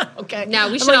 Okay.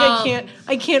 Now we should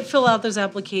I can't fill out those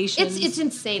applications. It's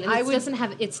insane.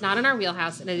 And it's not in our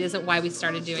wheelhouse and it isn't why we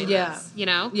started doing this.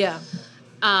 Yeah.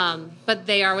 But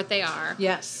they are what they are.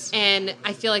 Yes. And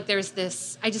I feel like there's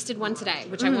this, I just did one today,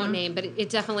 which I won't name, but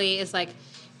it definitely is like,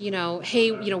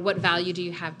 hey, what value do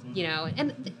you have,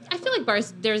 and I feel like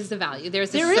bars, there's the value.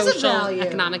 There's a social,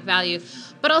 economic value.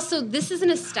 But also, this is an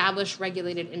established,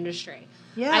 regulated industry.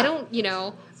 Yeah. I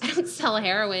don't sell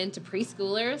heroin to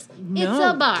preschoolers. No.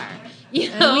 It's a bar.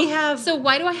 And we have, so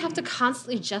why do I have to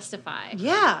constantly justify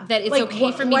that it's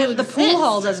okay for me to the exist? Pool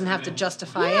hall doesn't have to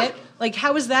justify it. Like,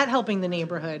 how is that helping the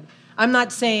neighborhood? I'm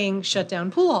not saying shut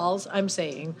down pool halls. I'm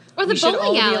saying or the we should all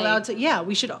bowling alley. be allowed to. Yeah,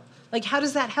 we should. Like, how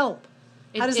does that help?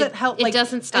 How does that help? It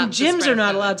doesn't stop. And gyms are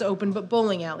not allowed to open, but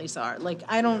bowling alleys are. Like,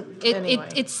 I don't. Anyway.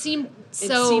 It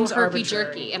seems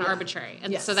herky-jerky and arbitrary,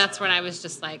 and so that's when I was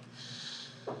just like,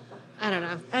 I don't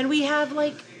know. And we have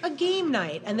like a game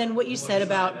night, and then what you said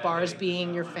about bars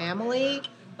being your family,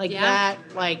 that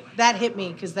hit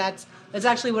me because that's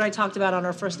actually what I talked about on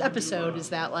our first episode. Is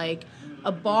that like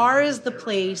a bar is the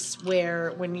place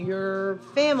where when your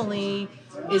family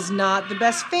is not the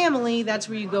best family, that's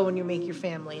where you go when you make your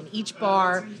family. And each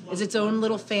bar is its own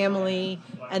little family.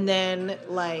 And then,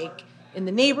 like, in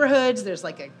the neighborhoods, there's,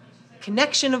 like, a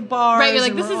connection of bars. Right, you're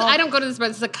like, I don't go to this bar,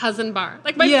 this is a cousin bar.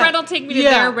 Like, my friend will take me to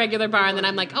their regular bar, and then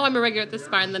I'm like, oh, I'm a regular at this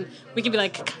bar, and then we can be,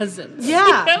 like, cousins.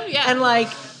 Yeah. Yeah. And,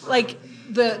 like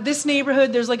this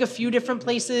neighborhood, there's, like, a few different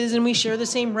places, and we share the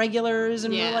same regulars,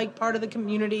 and we're, like, part of the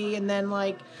community. And then,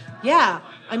 like,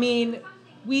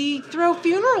 we throw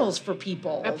funerals for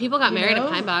people. People got married at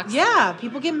Pine Box. Yeah,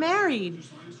 people get married.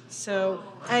 So,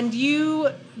 and you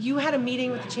had a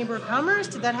meeting with the Chamber of Commerce.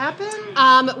 Did that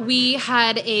happen? We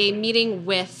had a meeting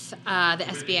with the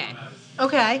SBA.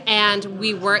 Okay. And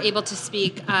we were able to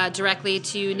speak directly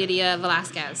to Nydia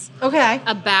Velasquez. Okay.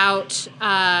 About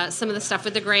some of the stuff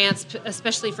with the grants,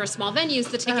 especially for small venues,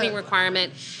 the ticketing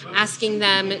requirement, asking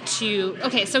them to...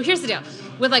 Okay, so here's the deal.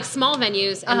 With, like, small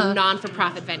venues and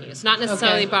non-for-profit venues, not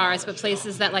necessarily bars, but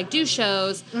places that, like, do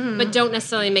shows, but don't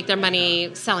necessarily make their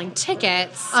money selling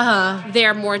tickets, they're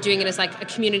they're more doing it as like a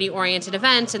community-oriented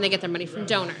event, and they get their money from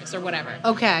donors or whatever.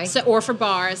 Okay. So, or for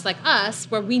bars like us,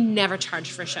 where we never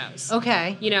charge for shows.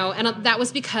 Okay. You know, and that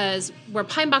was because where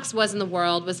Pine Box was in the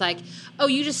world was like, oh,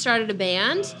 you just started a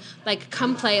band? Like,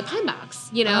 come play at Pine Box,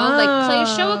 you know? Like, play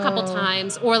a show a couple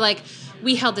times. Or, like,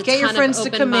 we held a Get ton your friends of to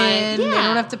open come mic. in. Yeah. They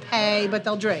don't have to pay, but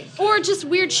they'll drink. Or just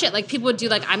weird shit. Like, people would do,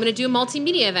 like, I'm going to do a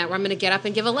multimedia event where I'm going to get up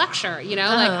and give a lecture, you know?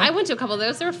 Like, I went to a couple of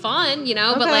those. They were fun, you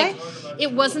know? But, like,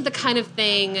 it wasn't the kind of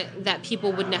thing that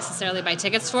people would necessarily buy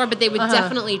tickets for, but they would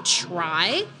definitely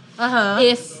try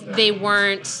if they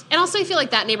weren't. And also, I feel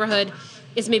like that neighborhood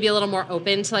is maybe a little more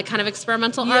open to, like, kind of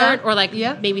experimental art or, like,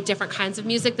 maybe different kinds of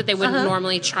music that they wouldn't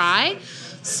normally try.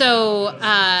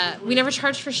 So we never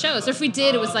charged for shows. Or if we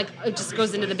did, it was like, it just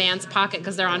goes into the band's pocket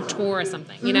because they're on tour or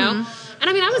something, you know? And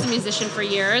I mean, I was a musician for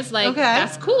years. Like,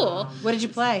 that's cool. What did you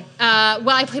play? Well,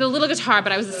 I played a little guitar,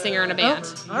 but I was a singer in a band.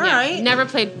 Oh, all right. Never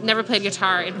played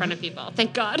guitar in front of people.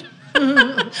 Thank God.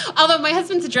 Although my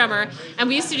husband's a drummer, and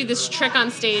we used to do this trick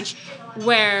on stage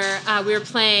where we were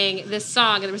playing this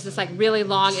song, and there was this like really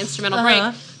long instrumental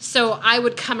break. So I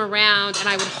would come around and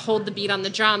I would hold the beat on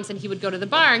the drums, and he would go to the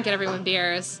bar and get everyone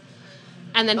beers.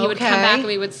 And then he would come back and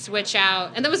we would switch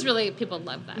out. And that was really, people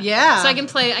loved that. Yeah. So I can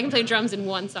play drums in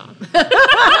one song.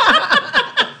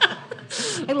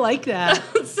 I like that.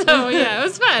 So yeah, it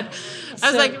was fun. I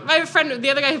was like, my friend, the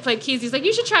other guy who played keys, he's like,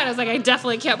 you should try it. I was like, I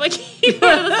definitely can't play keyboard.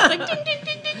 I was like, ding, ding,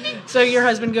 ding, ding, ding. So your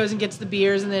husband goes and gets the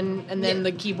beers, and then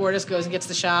the keyboardist goes and gets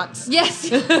the shots. Yes.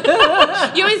 You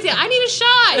always say, I need a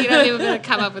shot. You know, they were going to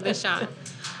come up with a shot.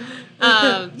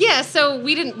 Yeah, so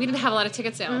we didn't have a lot of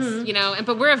ticket sales, you know,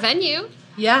 but we're a venue.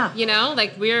 Yeah. You know,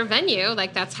 like we're a venue.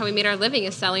 Like that's how we made our living,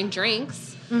 is selling drinks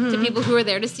to people who are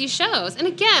there to see shows. And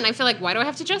again, I feel like, why do I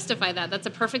have to justify that? That's a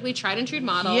perfectly tried and true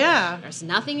model. Yeah. There's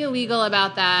nothing illegal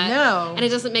about that. No. And it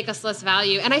doesn't make us less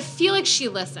value. And I feel like she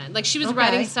listened. Like she was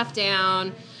writing stuff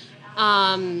down.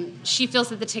 She feels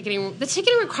that the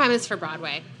ticketing requirements for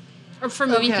Broadway or for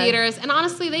movie theaters, and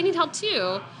honestly, they need help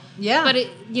too. Yeah. But,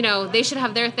 you know, they should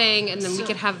have their thing, and then we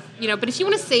could have, you know, but if you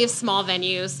want to save small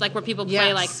venues, like where people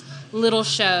play, like, little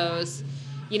shows,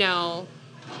 you know,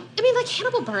 I mean, like,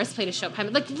 Hannibal Buress played a show,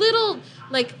 like, little,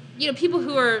 like, you know,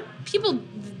 people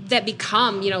that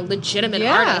become, you know, legitimate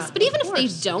artists. But even if they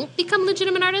don't become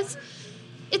legitimate artists,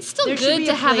 it's still good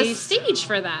to have a stage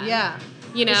for that. Yeah.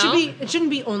 You know? It shouldn't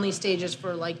be only stages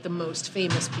for, like, the most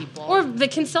famous people. Or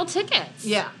that can sell tickets.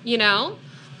 Yeah. You know?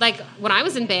 Like, when I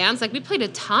was in bands, like, we played a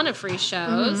ton of free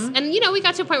shows. And, you know, we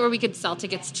got to a point where we could sell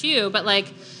tickets, too. But, like,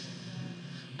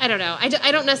 I don't know. I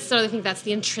don't necessarily think that's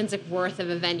the intrinsic worth of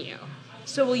a venue.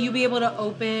 So will you be able to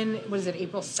open, what is it,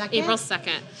 April 2nd? April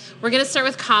 2nd. We're going to start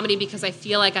with comedy because I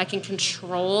feel like I can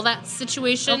control that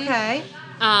situation. Okay.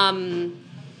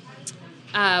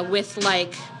 With,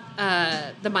 like...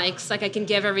 the mics, like I can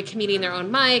give every comedian their own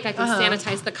mic. I can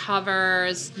sanitize the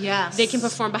covers. Yes. They can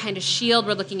perform behind a shield.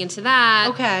 We're looking into that.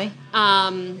 Okay.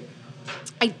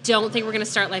 I don't think we're going to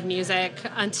start live music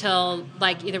until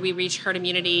like either we reach herd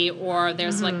immunity or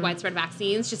there's like widespread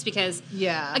vaccines, just because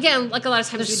again, like a lot of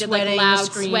times we did like loud,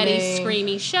 sweaty,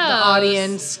 screamy shows. The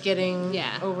audience getting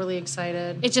overly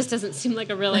excited. It just doesn't seem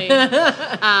like a really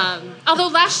although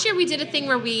last year we did a thing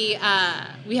where we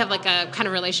have like a kind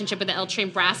of relationship with the L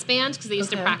Train Brass Band because they used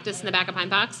to practice in the back of Pine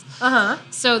Box.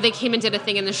 So they came and did a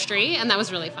thing in the street, and that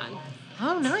was really fun.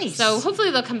 Oh, nice. So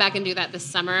hopefully they'll come back and do that this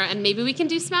summer, and maybe we can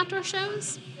do some outdoor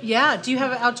shows. Yeah. Do you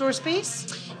have an outdoor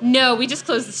space? No, we just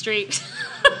closed the street.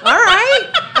 All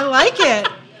right. I like it.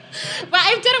 Well,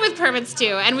 I've done it with permits,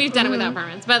 too, and we've done it without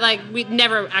permits. But, like, we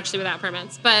never actually without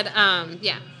permits. But,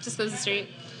 yeah, just close the street.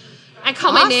 I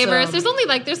call my neighbors. There's only,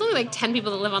 like, 10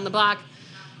 people that live on the block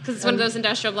because it's one of those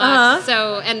industrial blocks.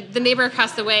 So, and the neighbor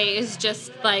across the way is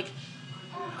just, like,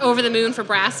 over the moon for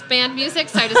brass band music,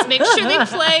 so I just make sure they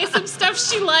play some stuff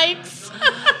she likes.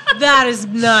 That is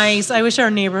nice. I wish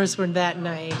our neighbors were that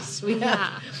nice. We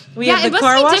have it the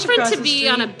car must wash be different across to the be street.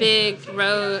 on a big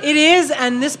road. It is,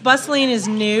 and this bus lane is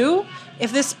new.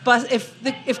 If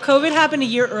COVID happened a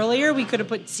year earlier, we could have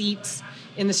put seats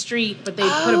in the street, but they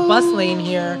put a bus lane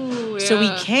here, so we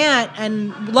can't.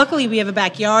 And luckily, we have a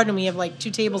backyard, and we have like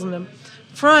 2 tables in the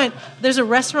front. There's a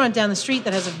restaurant down the street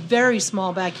that has a very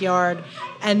small backyard,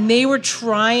 and they were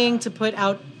trying to put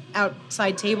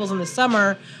outside tables in the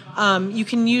summer. You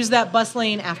can use that bus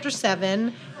lane after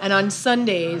 7 and on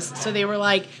Sundays. So they were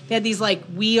like, they had these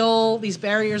these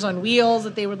barriers on wheels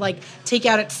that they would like take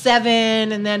out at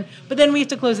 7, but then we have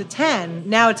to close at 10.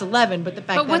 Now it's 11, but the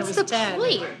fact that it was 10. But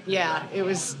what's the point? Yeah, it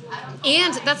was.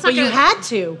 And that's not. But you had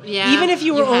to. Yeah, even if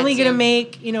you were only going to to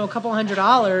make, a couple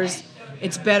 $100.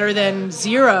 it's better than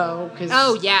zero.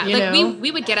 Oh yeah, you like know?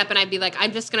 we would get up and I'd be like,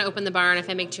 I'm just gonna open the bar, and if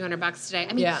I make $200 today,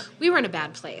 I mean, Yeah. we were in a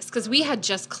bad place because we had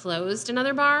just closed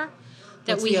another bar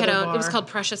that What's we the had other owned. It was bar? called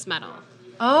Precious Metal.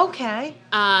 Okay.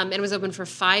 And it was open for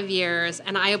 5 years,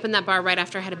 and I opened that bar right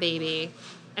after I had a baby.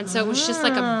 And so it was just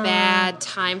like a bad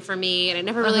time for me, and it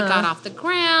never really got off the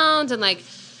ground. And like,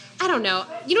 I don't know.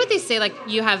 You know what they say? Like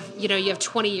you have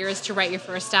 20 years to write your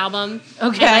first album.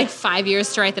 Okay. And like 5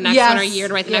 years to write the next Yes. one, or a year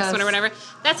to write the next Yes. one, or whatever.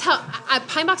 That's how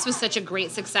Pine Box was such a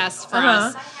great success for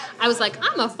us. I was like,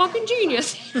 I'm a fucking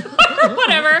genius,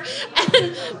 whatever.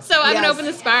 And so I'm gonna Yes. open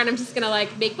this bar, and I'm just gonna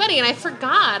like make money. And I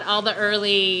forgot all the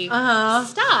early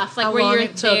stuff, like How where long you're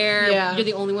it took, there, yeah. you're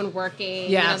the only one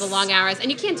working, Yes. the long hours,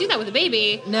 and you can't do that with a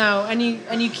baby. No, and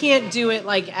you can't do it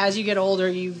like as you get older.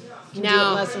 You can do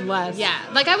it less and less. Yeah,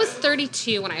 like I was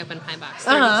 32 when I opened Pine Box,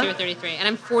 32 or 33, and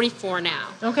I'm 44 now.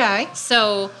 Okay.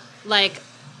 So like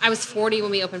I was 40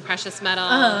 when we opened Precious Metal,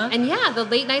 and yeah, the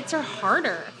late nights are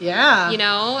harder. Yeah. You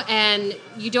know, and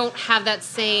you don't have that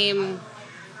same.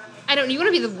 You want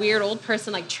to be the weird old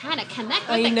person, like trying to connect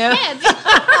with the kids,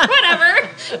 or whatever,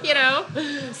 you know.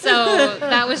 So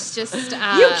that was just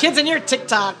you kids and your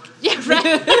TikTok. Yeah, right.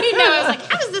 I know. I was like,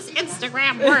 how does this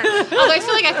Instagram work? Although I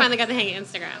feel like I finally got the hang of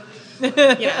Instagram.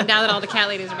 You know, now that all the cat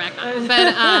ladies are back on.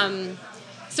 But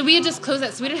so we had just closed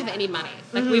that, so we didn't have any money.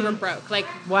 Like we were broke. Like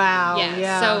Wow.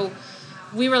 Yeah. So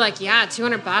we were like, yeah,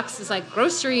 $200 is like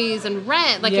groceries and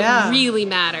rent. Like it really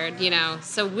mattered, you know.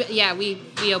 So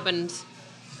we opened.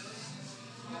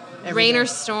 Rain or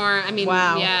storm. I mean,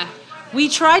 yeah. We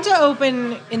tried to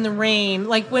open in the rain.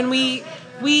 Like when we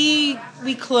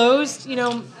closed,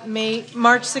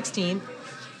 March 16th,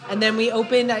 and then we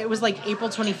opened. It was like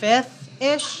April 25th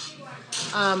ish,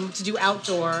 to do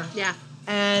outdoor. Yeah.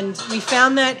 And we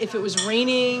found that if it was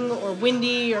raining or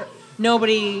windy, or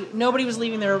nobody was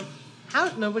leaving their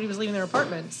house. Nobody was leaving their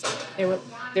apartments.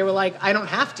 They were like, I don't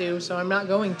have to, so I'm not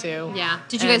going to. Yeah.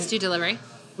 Did you guys do delivery?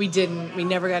 We didn't. We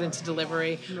never got into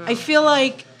delivery. No. I feel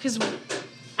like because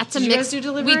did you guys do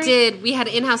delivery? We did. We had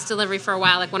in-house delivery for a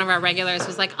while. Like one of our regulars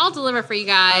was like, "I'll deliver for you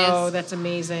guys." Oh, that's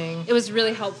amazing. It was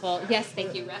really helpful. Yes,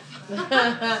 thank you, Ref.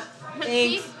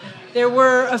 Thanks. There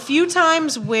were a few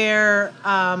times where,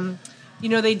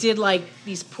 they did like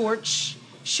these porch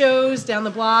shows down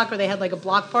the block, or they had like a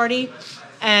block party,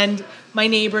 and my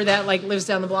neighbor that like lives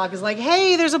down the block is like,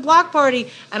 hey, there's a block party.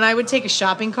 And I would take a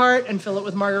shopping cart and fill it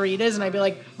with margaritas. And I'd be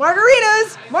like,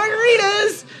 margaritas,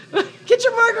 get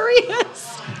your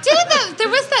margaritas. There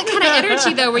was that kind of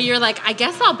energy though, where you're like, I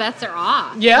guess all bets are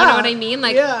off. Yeah. You know what I mean?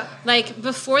 Like, yeah. Like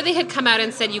before they had come out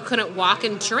and said you couldn't walk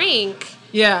and drink.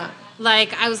 Yeah.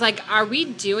 Like, I was like, are we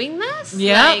doing this?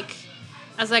 Yeah. Like,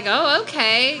 I was like, oh,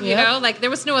 okay. You know, like there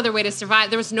was no other way to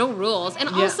survive. There was no rules. And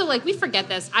also like, we forget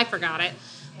this. I forgot it.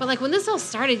 But, like, when this all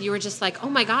started, you were just like, oh,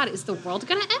 my God, is the world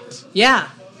going to end? Yeah.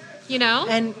 You know?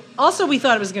 And also we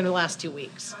thought it was going to last 2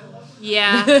 weeks.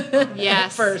 Yeah. Yes.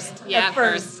 At first. Yeah, at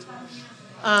first.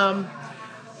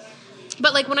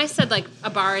 But, like, when I said, like, a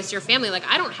bar is your family, like,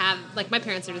 I don't have, like, my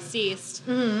parents are deceased.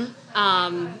 Mm-hmm.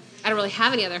 I don't really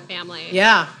have any other family.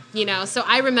 Yeah. You know? So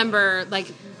I remember,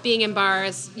 like, being in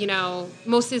bars,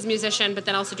 mostly as a musician, but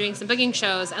then also doing some bookings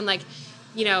shows and, like,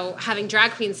 having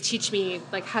drag queens teach me,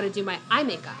 like, how to do my eye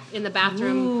makeup in the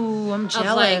bathroom. Ooh, I'm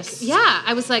jealous.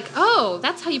 I was like, oh,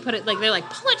 that's how you put it. Like, they're like,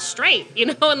 pull it straight,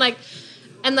 and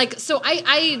so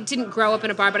I didn't grow up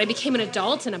in a bar, but I became an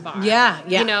adult in a bar. Yeah,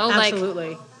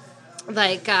 absolutely.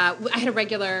 Like, I had a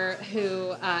regular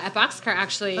who, at Boxcar,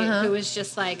 actually, who was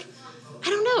just like, I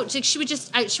don't know, she would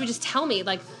just tell me,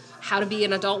 like, how to be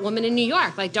an adult woman in New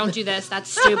York. Like, don't do this. That's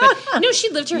stupid.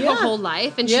 She lived her whole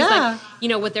life. And she's like,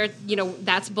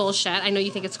 that's bullshit. I know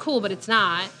you think it's cool, but it's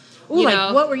not. Ooh,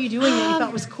 what were you doing that you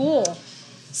thought was cool?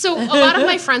 So a lot of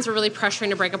my friends were really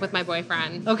pressuring to break up with my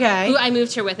boyfriend. Okay. Who I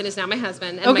moved here with and is now my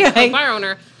husband and my co-bar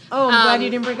owner. Oh, I'm glad you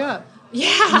didn't break up.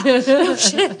 Yeah. No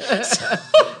shit. So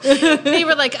they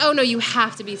were like, oh, no, you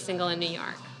have to be single in New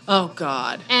York. Oh,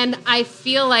 God. And I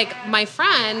feel like my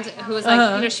friend, who was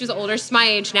like, she was older, she's my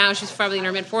age now, she's probably in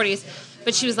her mid-40s,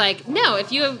 but she was like, no,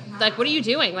 if you, like, what are you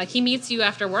doing? Like, he meets you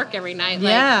after work every night.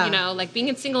 Like, like, being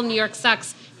in single in New York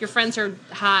sucks. Your friends are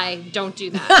high. Don't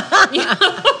do that.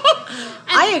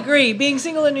 I agree. Being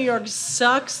single in New York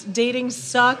sucks. Dating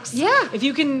sucks. Yeah. If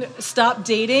you can stop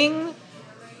dating,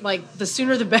 like, the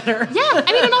sooner the better. Yeah.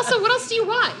 I mean, and also, what else do you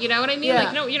want? You know what I mean? Yeah.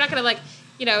 Like, no, you're not going to, like,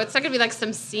 it's not going to be like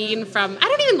some scene from, I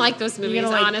don't even like those movies, You're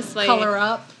gonna, like, honestly. Color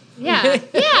Up.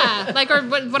 Yeah. Like, or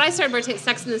when I started working,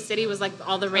 Sex in the City was like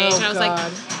all the rage. And I was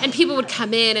God. like, and people would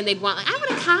come in and they'd want, like, I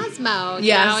want a Cosmo,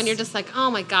 you know? And you're just like, oh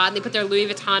my God. And they put their Louis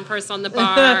Vuitton purse on the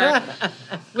bar,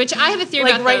 which I have a theory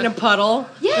like about. Right in a puddle.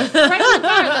 Yes, right on the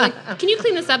bar. They're like, can you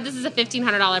clean this up? This is a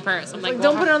 $1,500 purse. I'm like,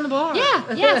 Don't put it on the bar.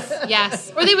 Yeah,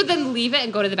 yes. Or they would then leave it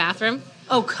and go to the bathroom.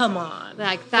 Oh, come on.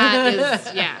 Like, that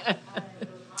is, yeah.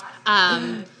 So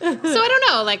I don't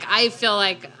know. Like, I feel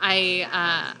like I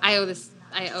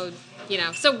owe, you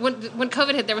know. So when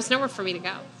COVID hit, there was nowhere for me to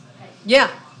go.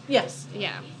 Yeah. Yes.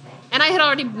 Yeah. And I had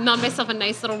already made myself a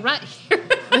nice little rut here.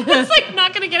 It's like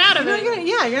not going to get out of it. You're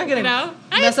not going to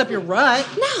mess up your rut.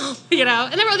 No. You know,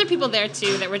 and there were other people there,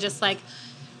 too, that were just like,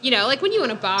 you know, like when you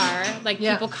own a bar, like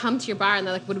people come to your bar and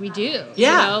they're like, what do we do?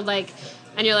 Yeah. You know, like,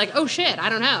 and you're like, oh shit, I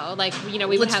don't know. Like, you know,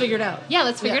 let's figure it out. Yeah,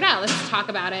 let's figure it out. Let's talk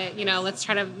about it. You know, let's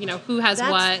try to, you know, who has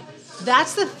what.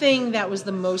 That's the thing that was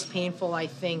the most painful, I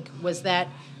think, was that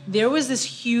there was this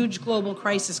huge global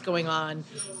crisis going on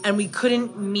and we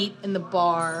couldn't meet in the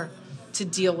bar to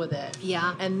deal with it.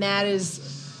 Yeah. And that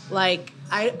is like,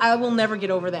 I will never get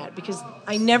over that because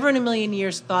I never in a million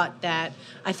years thought that.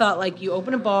 I thought like you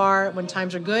open a bar, when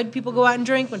times are good, people go out and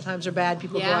drink. When times are bad,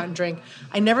 people go out and drink.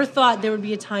 I never thought there would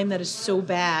be a time that is so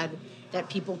bad that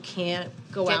people can't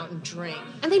go out and drink.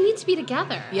 And they need to be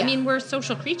together. Yeah. I mean, we're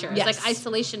social creatures. Yes. Like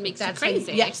isolation makes you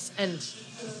crazy. Yes,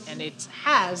 and it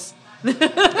has.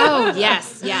 Oh,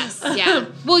 yes, yeah.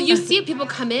 Well, you see people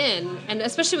come in, and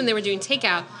especially when they were doing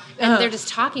takeout, and they're just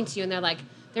talking to you, and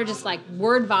they're just like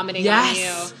word vomiting on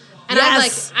you. And I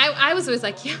was like, I was always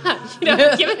like, yeah, you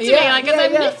know, give it to me, like, because I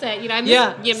miss it. You know,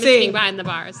 I miss being behind the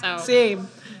bar. So Same.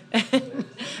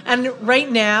 And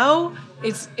right now,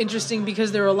 it's interesting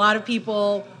because there are a lot of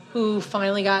people who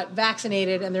finally got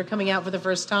vaccinated and they're coming out for the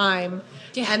first time.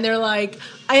 Yeah. And they're like,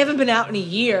 I haven't been out in a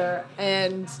year.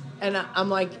 And I'm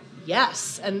like,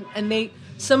 yes. And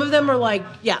some of them are like,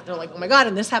 they're like, oh my God,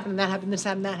 and this happened, and that happened, this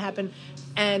happened, that happened.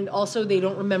 And also they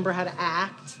don't remember how to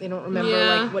act. They don't remember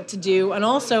like what to do. And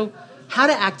also how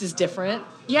to act is different.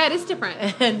 Yeah, it is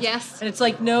different. And, yes. And it's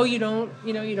like, no, you don't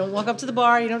walk up to the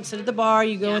bar, you don't sit at the bar,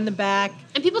 you go in the back.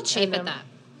 And people chafe at that.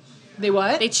 They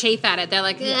what? They chafe at it. They're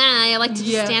like, I like to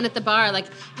just stand at the bar. Like,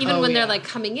 even when they're like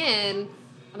coming in,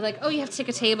 I'm like, oh, you have to take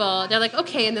a table. They're like,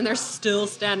 okay, and then they're still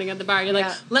standing at the bar. You're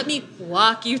like, let me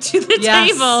walk you to the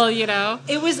table, you know?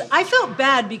 I felt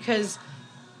bad because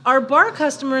our bar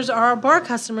customers are our bar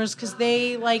customers because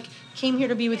they, like, came here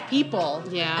to be with people.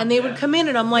 Yeah. And they would come in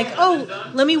and I'm like,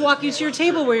 oh, let me walk you to your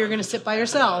table where you're going to sit by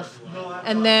yourself.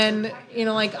 And then, you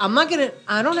know, like,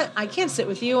 I can't sit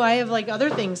with you. I have, like, other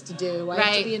things to do. I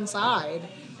have to be inside.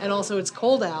 And also it's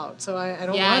cold out, so I don't want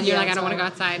to Yeah, you're like, outside. I don't want to go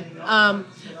outside.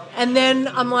 And then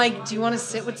I'm like, do you want to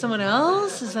sit with someone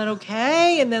else? Is that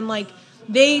okay? And then, like,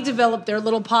 they developed their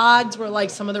little pods where,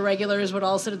 like, some of the regulars would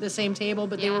all sit at the same table,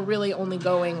 but they were really only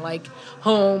going, like,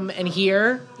 home and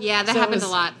here. Yeah, that happened a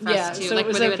lot for us, too. So like, it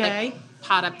was when they okay. would, like,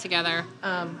 pot up together.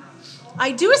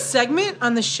 I do a segment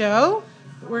on the show.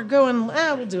 We're going,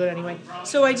 we'll do it anyway.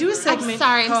 So I do a segment. I'm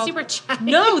sorry, called, I'm super chatty.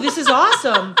 No, this is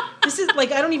awesome. This is,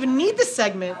 like, I don't even need the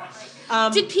segment.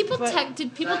 Did people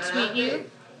tweet you?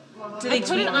 Did they put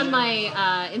tweet it me? on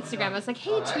my Instagram. I was like,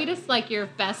 hey, tweet us, like, your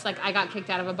best, like, I got kicked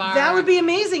out of a bar. That would be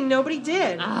amazing. Nobody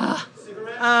did. No,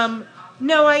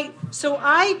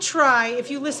 I try, if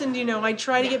you listen, you know, I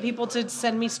try to get people to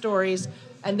send me stories,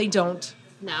 and they don't.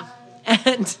 No.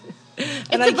 And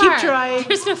I a bar. keep trying.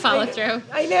 There's no follow through.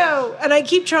 I know. And I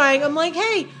keep trying. I'm like,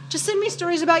 hey, just send me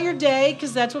stories about your day,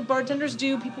 because that's what bartenders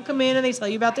do. People come in and they tell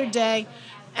you about their day.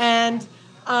 And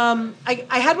I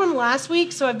had one last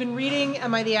week, so I've been reading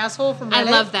Am I the Asshole from Reddit.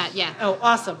 I love that, yeah. Oh,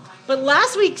 awesome. But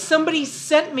last week, somebody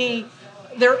sent me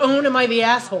their own Am I the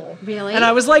Asshole. Really? And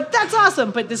I was like, that's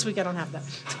awesome. But this week I don't have that.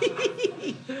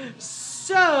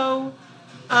 So,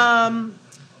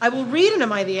 I will read an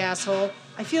Am I the Asshole.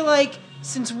 I feel like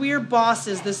since we're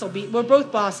bosses, we're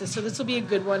both bosses, so this will be a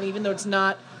good one, even though it's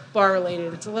not bar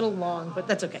related. It's a little long, but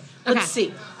that's okay. Let's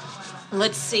see.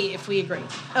 Let's see if we agree.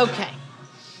 Okay.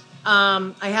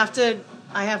 I have to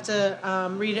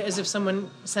read it as if someone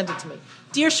sent it to me.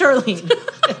 Dear Sharlene,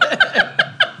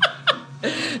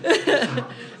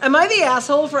 am I the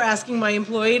asshole for asking my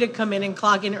employee to come in and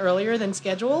clock in earlier than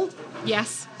scheduled?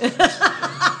 Yes.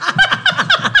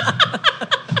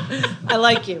 I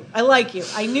like you.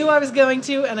 I knew I was going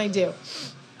to, and I do.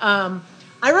 I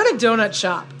run a donut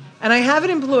shop, and I have an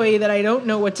employee that I don't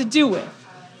know what to do with.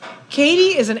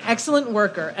 Katie is an excellent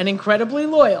worker and incredibly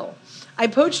loyal. I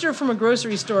poached her from a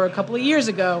grocery store a couple of years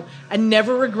ago and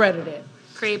never regretted it.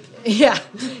 Creep. Yeah.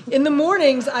 In the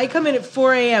mornings, I come in at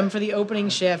 4 a.m. for the opening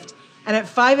shift, and at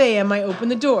 5 a.m. I open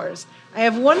the doors. I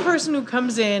have one person who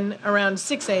comes in around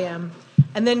 6 a.m.,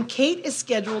 and then Kate is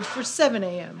scheduled for 7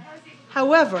 a.m.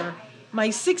 However, my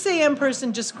 6 a.m.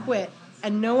 person just quit,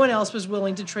 and no one else was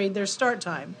willing to trade their start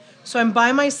time. So I'm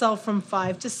by myself from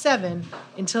 5 to 7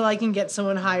 until I can get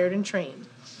someone hired and trained.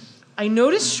 I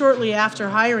noticed shortly after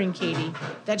hiring Katie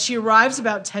that she arrives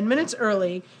about 10 minutes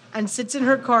early and sits in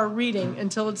her car reading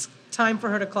until it's time for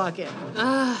her to clock in.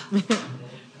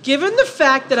 Given the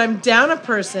fact that I'm down a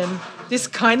person, this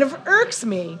kind of irks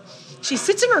me. She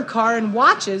sits in her car and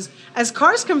watches as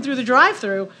cars come through the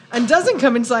drive-thru and doesn't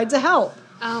come inside to help.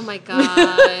 Oh my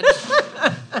God.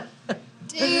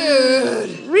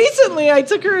 Dude. Recently, I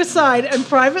took her aside and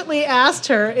privately asked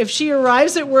her if she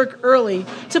arrives at work early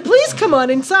to please come on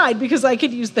inside because I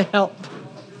could use the help.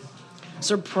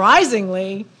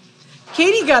 Surprisingly,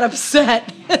 Katie got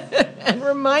upset and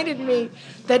reminded me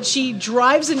that she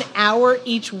drives an hour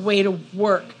each way to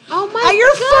work. Oh my at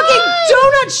your God. fucking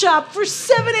donut shop for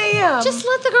 7 a.m. Just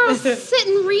let the girl sit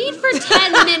and read for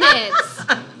 10 minutes.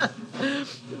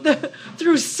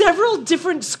 Through several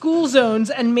different school zones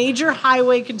and major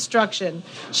highway construction.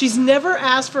 She's never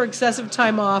asked for excessive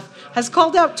time off, has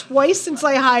called out twice since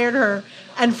I hired her,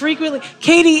 and frequently...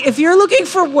 Katie, if you're looking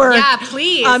for work... Yeah,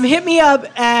 please. Hit me up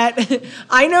at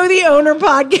I Know the Owner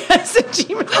Podcast at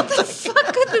gmail. What the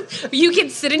fuck? You can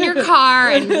sit in your car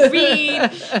and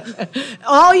read.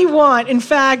 All you want. In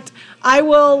fact... I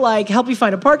will, help you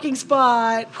find a parking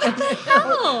spot. What the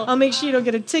hell? I'll make sure you don't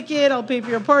get a ticket. I'll pay for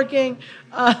your parking.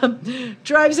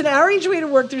 Drives an hour each way to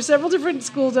work through several different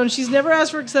school zones. She's never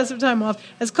asked for excessive time off.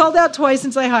 Has called out twice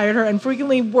since I hired her and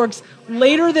frequently works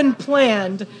later than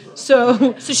planned.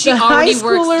 So she the already high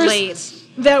schoolers works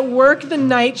late. that work the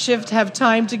night shift have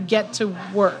time to get to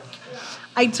work.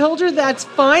 I told her that's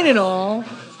fine and all.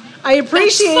 I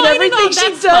appreciate everything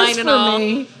she does for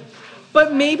me.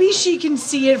 But maybe she can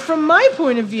see it from my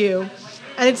point of view.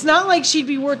 And it's not like she'd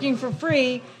be working for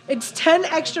free. It's 10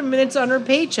 extra minutes on her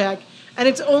paycheck. And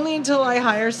it's only until I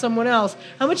hire someone else.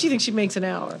 How much do you think she makes an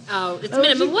hour? Oh, it's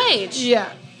minimum wage.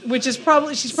 Yeah. Which is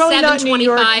she's probably not New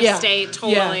York. $7.25 state,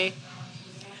 totally. Yeah.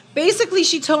 Basically,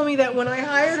 she told me that when I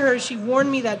hired her, she warned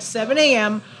me that 7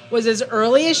 a.m. was as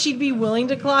early as she'd be willing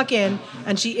to clock in.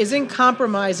 And she isn't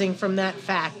compromising from that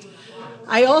fact.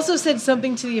 I also said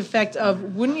something to the effect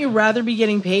of, wouldn't you rather be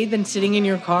getting paid than sitting in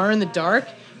your car in the dark?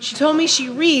 She told me she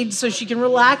reads so she can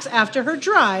relax after her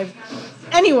drive.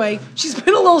 Anyway, she's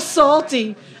been a little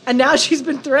salty, and now she's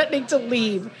been threatening to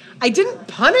leave. I didn't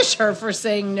punish her for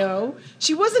saying no.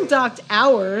 She wasn't docked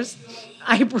hours.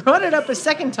 I brought it up a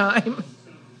second time.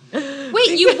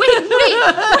 Wait.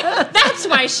 That's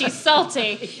why she's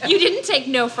salty. Yeah. You didn't take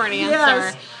no for an answer.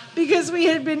 Yes. Because we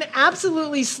had been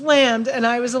absolutely slammed and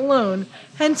I was alone,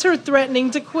 hence her threatening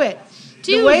to quit.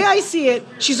 Dude. The way I see it,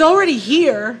 she's already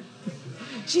here.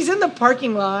 She's in the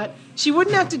parking lot. She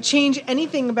wouldn't have to change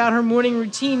anything about her morning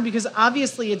routine because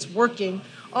obviously it's working.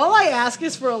 All I ask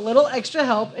is for a little extra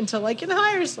help until I can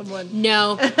hire someone.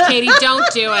 No, Katie,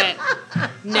 don't do it.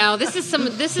 No, this is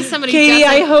somebody. Katie,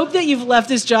 I hope that you've left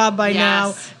this job by now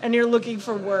Yes. and you're looking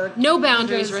for work. No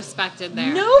boundaries respected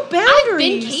there. No boundaries. I've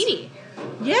been Katie.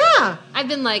 Yeah. I've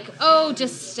been like, oh,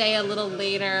 just stay a little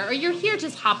later. Or you're here,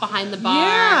 just hop behind the bar.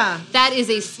 Yeah. That is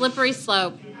a slippery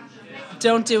slope.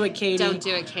 Don't do it, Katie. Don't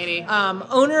do it, Katie.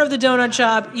 Owner of the donut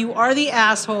shop, you are the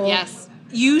asshole. Yes.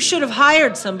 You should have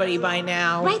hired somebody by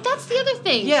now. Right, that's the other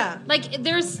thing. Yeah.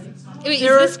 Is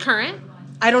this current?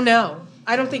 I don't know.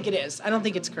 I don't think it is. I don't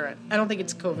think it's current. I don't think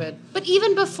it's COVID. But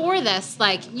even before this,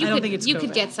 you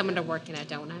could get someone to work in a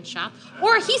donut shop.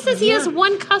 Or he says he has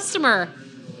one customer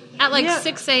at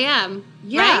 6 a.m.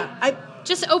 Yeah. Right?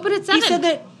 Just open at 7. He said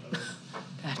that.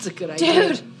 That's a good idea.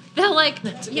 Dude, they'll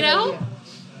Idea.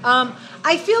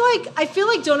 I feel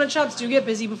like donut shops do get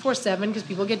busy before 7 because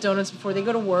people get donuts before they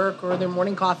go to work or their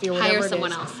morning coffee or whatever.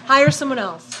 Hire someone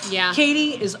else. Yeah.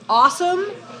 Katie is awesome.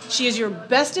 She is your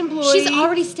best employee. She's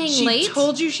already staying late. She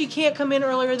told you she can't come in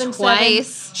earlier than twice.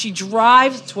 7. She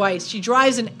drives twice. She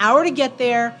drives an hour to get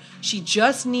there. She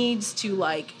just needs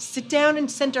to sit down and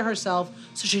center herself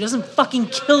so she doesn't fucking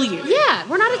kill you. Yeah,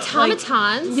 we're not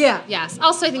automatons. Yeah. Yes.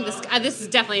 Also, I think this is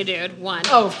definitely a dude. One.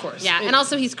 Oh, of course. Yeah, and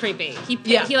also he's creepy. He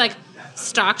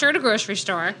stalked her at a grocery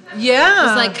store.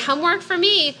 Yeah. Was like, come work for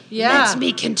me. Yeah. Let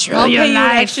me control I'll your pay life.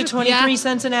 you an extra 23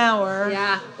 cents an hour.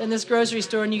 Yeah. In this grocery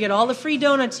store, and you get all the free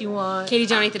donuts you want. Katie,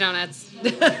 don't eat the donuts.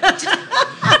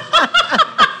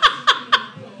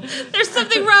 There's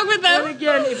something wrong with them. And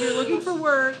again, if you're looking for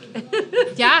work.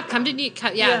 Yeah, come to me.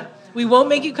 Yeah. We won't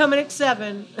make you come in at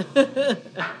 7.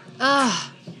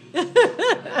 Ugh.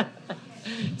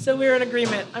 So we're in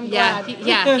agreement. I'm glad.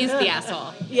 He's the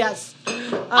asshole. Yes.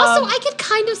 Also, I could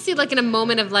kind of see, like, in a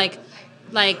moment of, be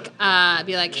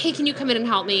like, hey, can you come in and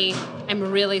help me?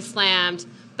 I'm really slammed.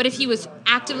 But if he was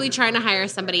actively trying to hire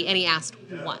somebody and he asked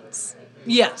once.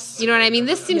 Yes. You know what I mean?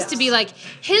 This seems to be like,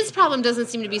 his problem doesn't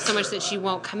seem to be so much that she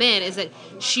won't come in, is that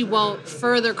she won't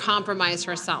further compromise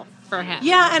herself for him.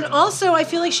 Yeah, and also I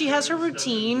feel like she has her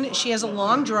routine. She has a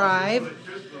long drive.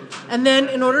 And then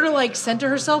in order to, like, center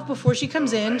herself before she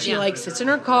comes in, she, like, sits in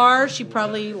her car. She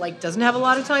probably, like, doesn't have a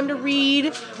lot of time to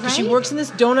read. Right? She works in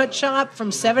this donut shop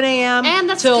from 7 a.m. And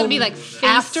that's going to be, like,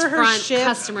 after her shift.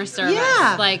 Customer service.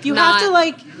 Yeah. Like, you have to,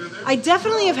 like, I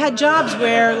definitely have had jobs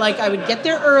where, like, I would get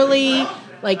there early,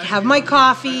 like, have my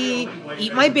coffee,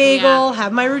 eat my bagel,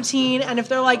 have my routine. And if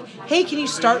they're like, hey, can you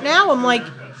start now? I'm like,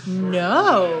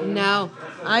 no.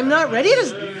 I'm not ready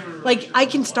to... Like, I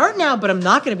can start now, but I'm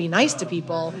not going to be nice to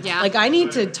people. Yeah. Like, I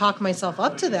need to talk myself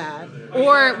up to that.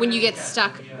 Or when you get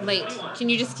stuck late, can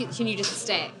you just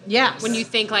stay? Yes. When you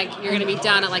think, like, you're going to be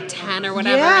done at, like, 10 or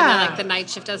whatever, and then, like, the night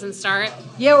shift doesn't start.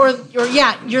 Yeah, or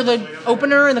you're the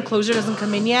opener and the closer doesn't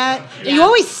come in yet. Yeah. You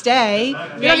always stay. You're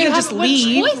not going to just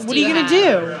leave. What are you going to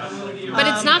do? But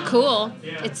it's not cool.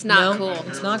 It's not cool.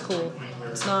 It's not cool.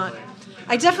 It's not.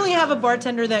 I definitely have a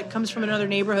bartender that comes from another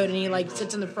neighborhood, and he, like,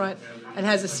 sits in the front and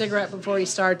has a cigarette before he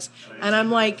starts. And I'm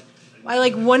like, I,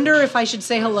 like, wonder if I should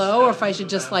say hello or if I should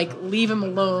just, like, leave him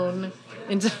alone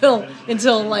until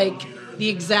like, the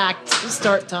exact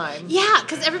start time. Yeah,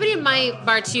 because everybody in my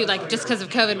bar, too, like, just because of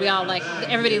COVID, we all, like,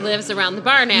 everybody lives around the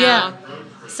bar now. Yeah.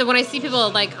 So when I see people,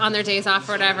 like, on their days off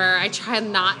or whatever, I try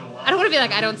not... I don't want to be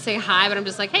like, I don't say hi, but I'm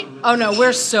just like, hey. Oh, no,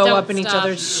 we're so don't up in each stop.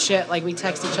 other's shit. Like, we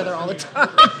text each other all the time.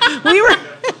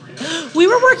 we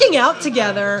were working out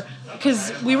together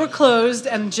because we were closed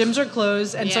and gyms are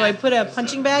closed. And so I put a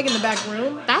punching bag in the back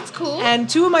room. That's cool. And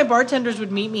two of my bartenders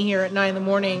would meet me here at 9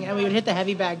 a.m. and we would hit the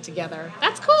heavy bag together.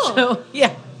 That's cool. So,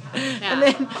 yeah.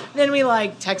 And then we,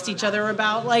 like, text each other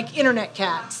about, like, internet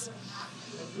cats.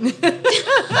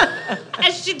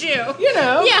 As you do. You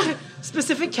know. Yeah.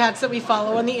 Specific cats that we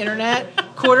follow on the internet.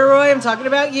 Corduroy, I'm talking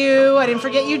about you. I didn't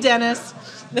forget you, Dennis.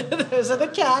 Those are the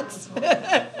cats.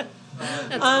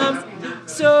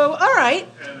 So, all right.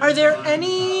 Are there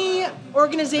any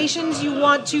organizations you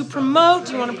want to promote?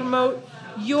 Do you want to promote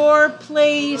your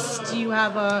place? Do you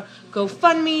have a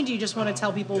GoFundMe? Do you just want to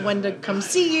tell people when to come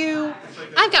see you?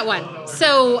 I've got one.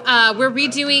 So we're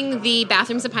redoing the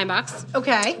bathrooms at Pine Box.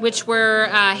 Okay. Which were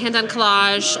hand-on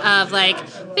collage of, like,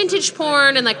 vintage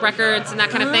porn and, like, records and that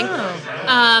kind of thing.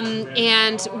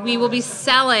 And we will be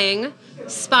selling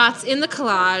spots in the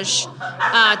collage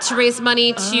to raise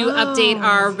money to update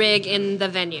our rig in the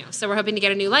venue. So we're hoping to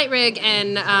get a new light rig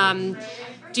and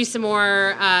do some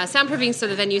more soundproofing so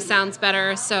the venue sounds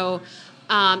better. So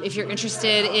if you're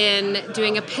interested in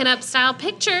doing a pinup style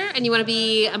picture and you want to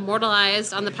be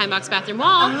immortalized on the Pine Box bathroom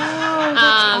wall, that's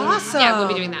awesome. Yeah, we'll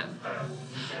be doing that.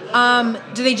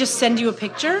 Do they just send you a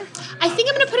picture? I think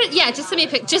I'm going to put it, just send me a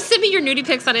pic. Just send me your nudie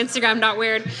pics on Instagram, not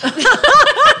weird.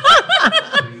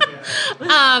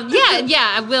 We'll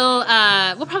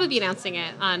probably be announcing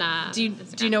it on Do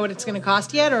you know what it's going to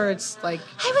cost yet, or it's like...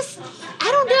 I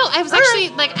don't know. I was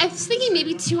actually, I was thinking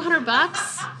maybe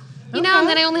 $200, you know, and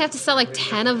then I only have to sell, like,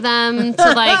 10 of them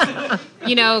to, like,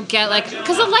 you know, get, like...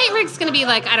 Because the light rig's going to be,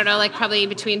 like, I don't know, like, probably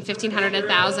between $1,500 and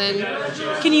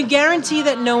 $1,000. Can you guarantee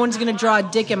that no one's going to draw a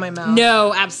dick in my mouth?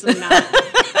 No, absolutely not.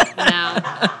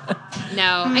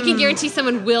 No. I can guarantee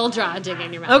someone will draw a dick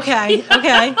in your mouth. Okay.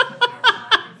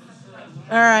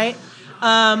 All right.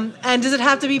 And does it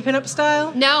have to be pinup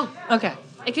style? No. Okay.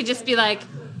 It could just be, like,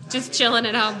 just chilling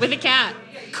at home with a cat.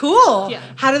 Cool. Yeah.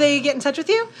 How do they get in touch with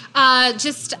you?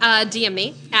 Just DM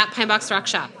me at Pinebox Rock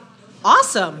Shop.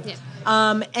 Awesome. Yeah.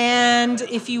 And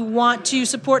if you want to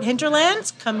support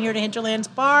Hinterlands, come here to Hinterlands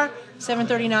Bar,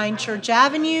 739 Church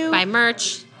Avenue. Buy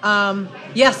merch.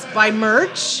 Yes, buy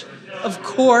merch, of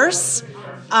course.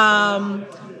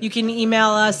 You can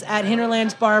email us at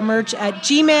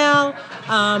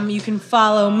hinterlandsbarmerch@gmail. You can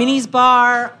follow Minnie's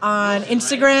Bar on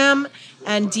Instagram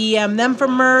and DM them for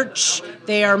merch.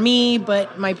 They are me,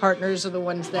 but my partners are the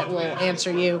ones that will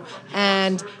answer you.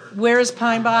 And where is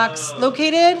Pine Box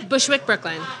located? Bushwick,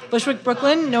 Brooklyn. Bushwick,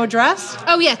 Brooklyn. No address?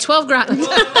 Oh, yeah, 12 Groton.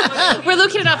 We're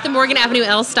located off the Morgan Avenue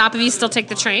L stop if you still take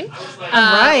the train. All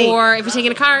right. Or if you're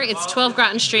taking a car, it's 12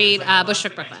 Groton Street,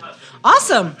 Bushwick, Brooklyn.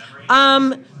 Awesome.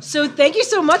 So thank you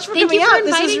so much for coming out.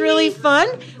 This was really fun.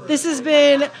 This has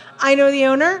been I Know the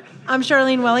Owner. I'm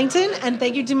Sharlene Wellington, and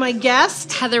thank you to my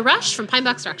guest, Heather Rush from Pine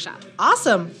Box Rock Shop.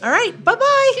 Awesome. All right.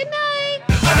 Bye-bye. Good night.